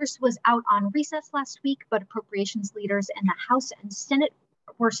 Congress was out on recess last week, but appropriations leaders in the House and Senate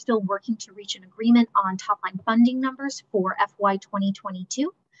were still working to reach an agreement on top-line funding numbers for FY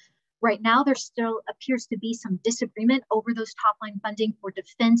 2022. Right now, there still appears to be some disagreement over those top-line funding for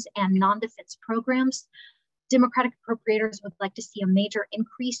defense and non-defense programs. Democratic appropriators would like to see a major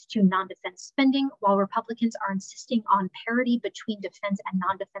increase to non-defense spending, while Republicans are insisting on parity between defense and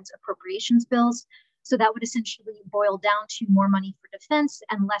non-defense appropriations bills. So that would essentially boil down to more money for defense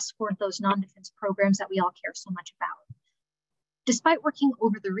and less for those non-defense programs that we all care so much about. Despite working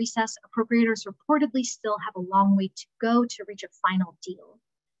over the recess, appropriators reportedly still have a long way to go to reach a final deal.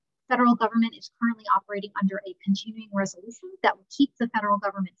 Federal government is currently operating under a continuing resolution that will keep the federal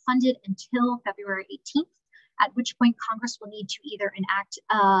government funded until February 18th, at which point Congress will need to either enact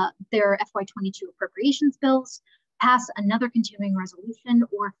their FY22 appropriations bills, pass another continuing resolution,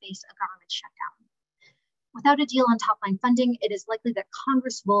 or face a government shutdown. Without a deal on top-line funding, it is likely that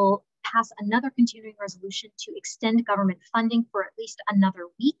Congress will pass another continuing resolution to extend government funding for at least another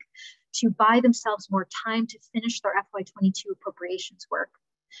week to buy themselves more time to finish their FY22 appropriations work.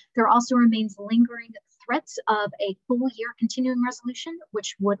 There also remains lingering threats of a full-year continuing resolution,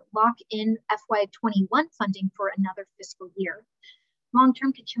 which would lock in FY21 funding for another fiscal year.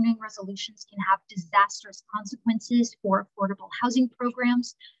 Long-term continuing resolutions can have disastrous consequences for affordable housing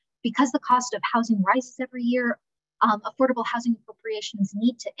programs. Because the cost of housing rises every year, affordable housing appropriations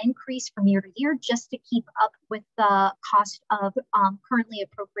need to increase from year to year just to keep up with the cost of currently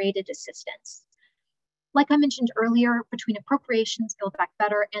appropriated assistance. Like I mentioned earlier, between appropriations, Build Back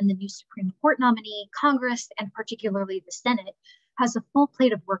Better, and the new Supreme Court nominee, Congress, and particularly the Senate, has a full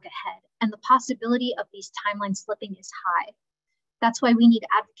plate of work ahead, and the possibility of these timelines slipping is high. That's why we need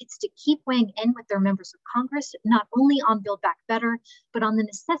advocates to keep weighing in with their members of Congress, not only on Build Back Better, but on the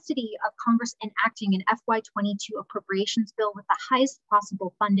necessity of Congress enacting an FY22 appropriations bill with the highest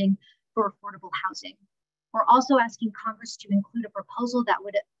possible funding for affordable housing. We're also asking Congress to include a proposal that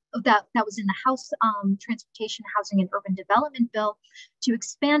was in the House Transportation, Housing, and Urban Development Bill to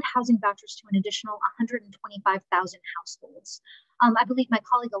expand housing vouchers to an additional 125,000 households. I believe my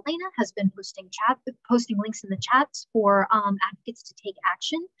colleague Elena has been posting links in the chats for advocates to take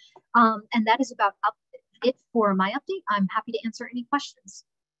action. And that is about it for my update. I'm happy to answer any questions.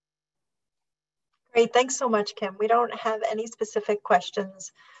 Great, thanks so much, Kim. We don't have any specific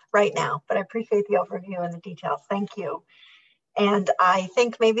questions right now, but I appreciate the overview and the details. Thank you. And I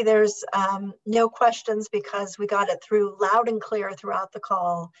think maybe there's no questions because we got it through loud and clear throughout the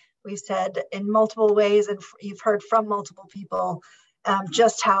call. We said in multiple ways, and you've heard from multiple people,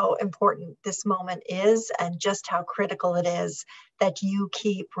 just how important this moment is and just how critical it is that you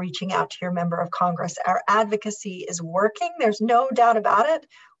keep reaching out to your member of Congress. Our advocacy is working. There's no doubt about it.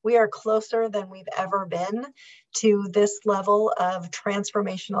 We are closer than we've ever been to this level of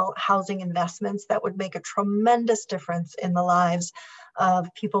transformational housing investments that would make a tremendous difference in the lives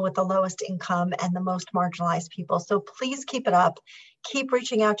of people with the lowest income and the most marginalized people. So please keep it up. Keep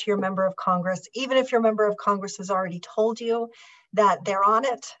reaching out to your member of Congress, even if your member of Congress has already told you that they're on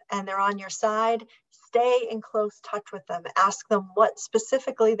it and they're on your side. Stay in close touch with them. Ask them what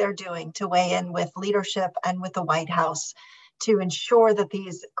specifically they're doing to weigh in with leadership and with the White House to ensure that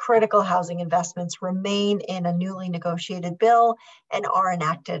these critical housing investments remain in a newly negotiated bill and are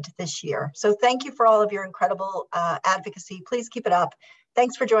enacted this year. So thank you for all of your incredible advocacy. Please keep it up.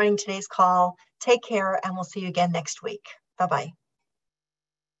 Thanks for joining today's call. Take care, and we'll see you again next week. Bye-bye.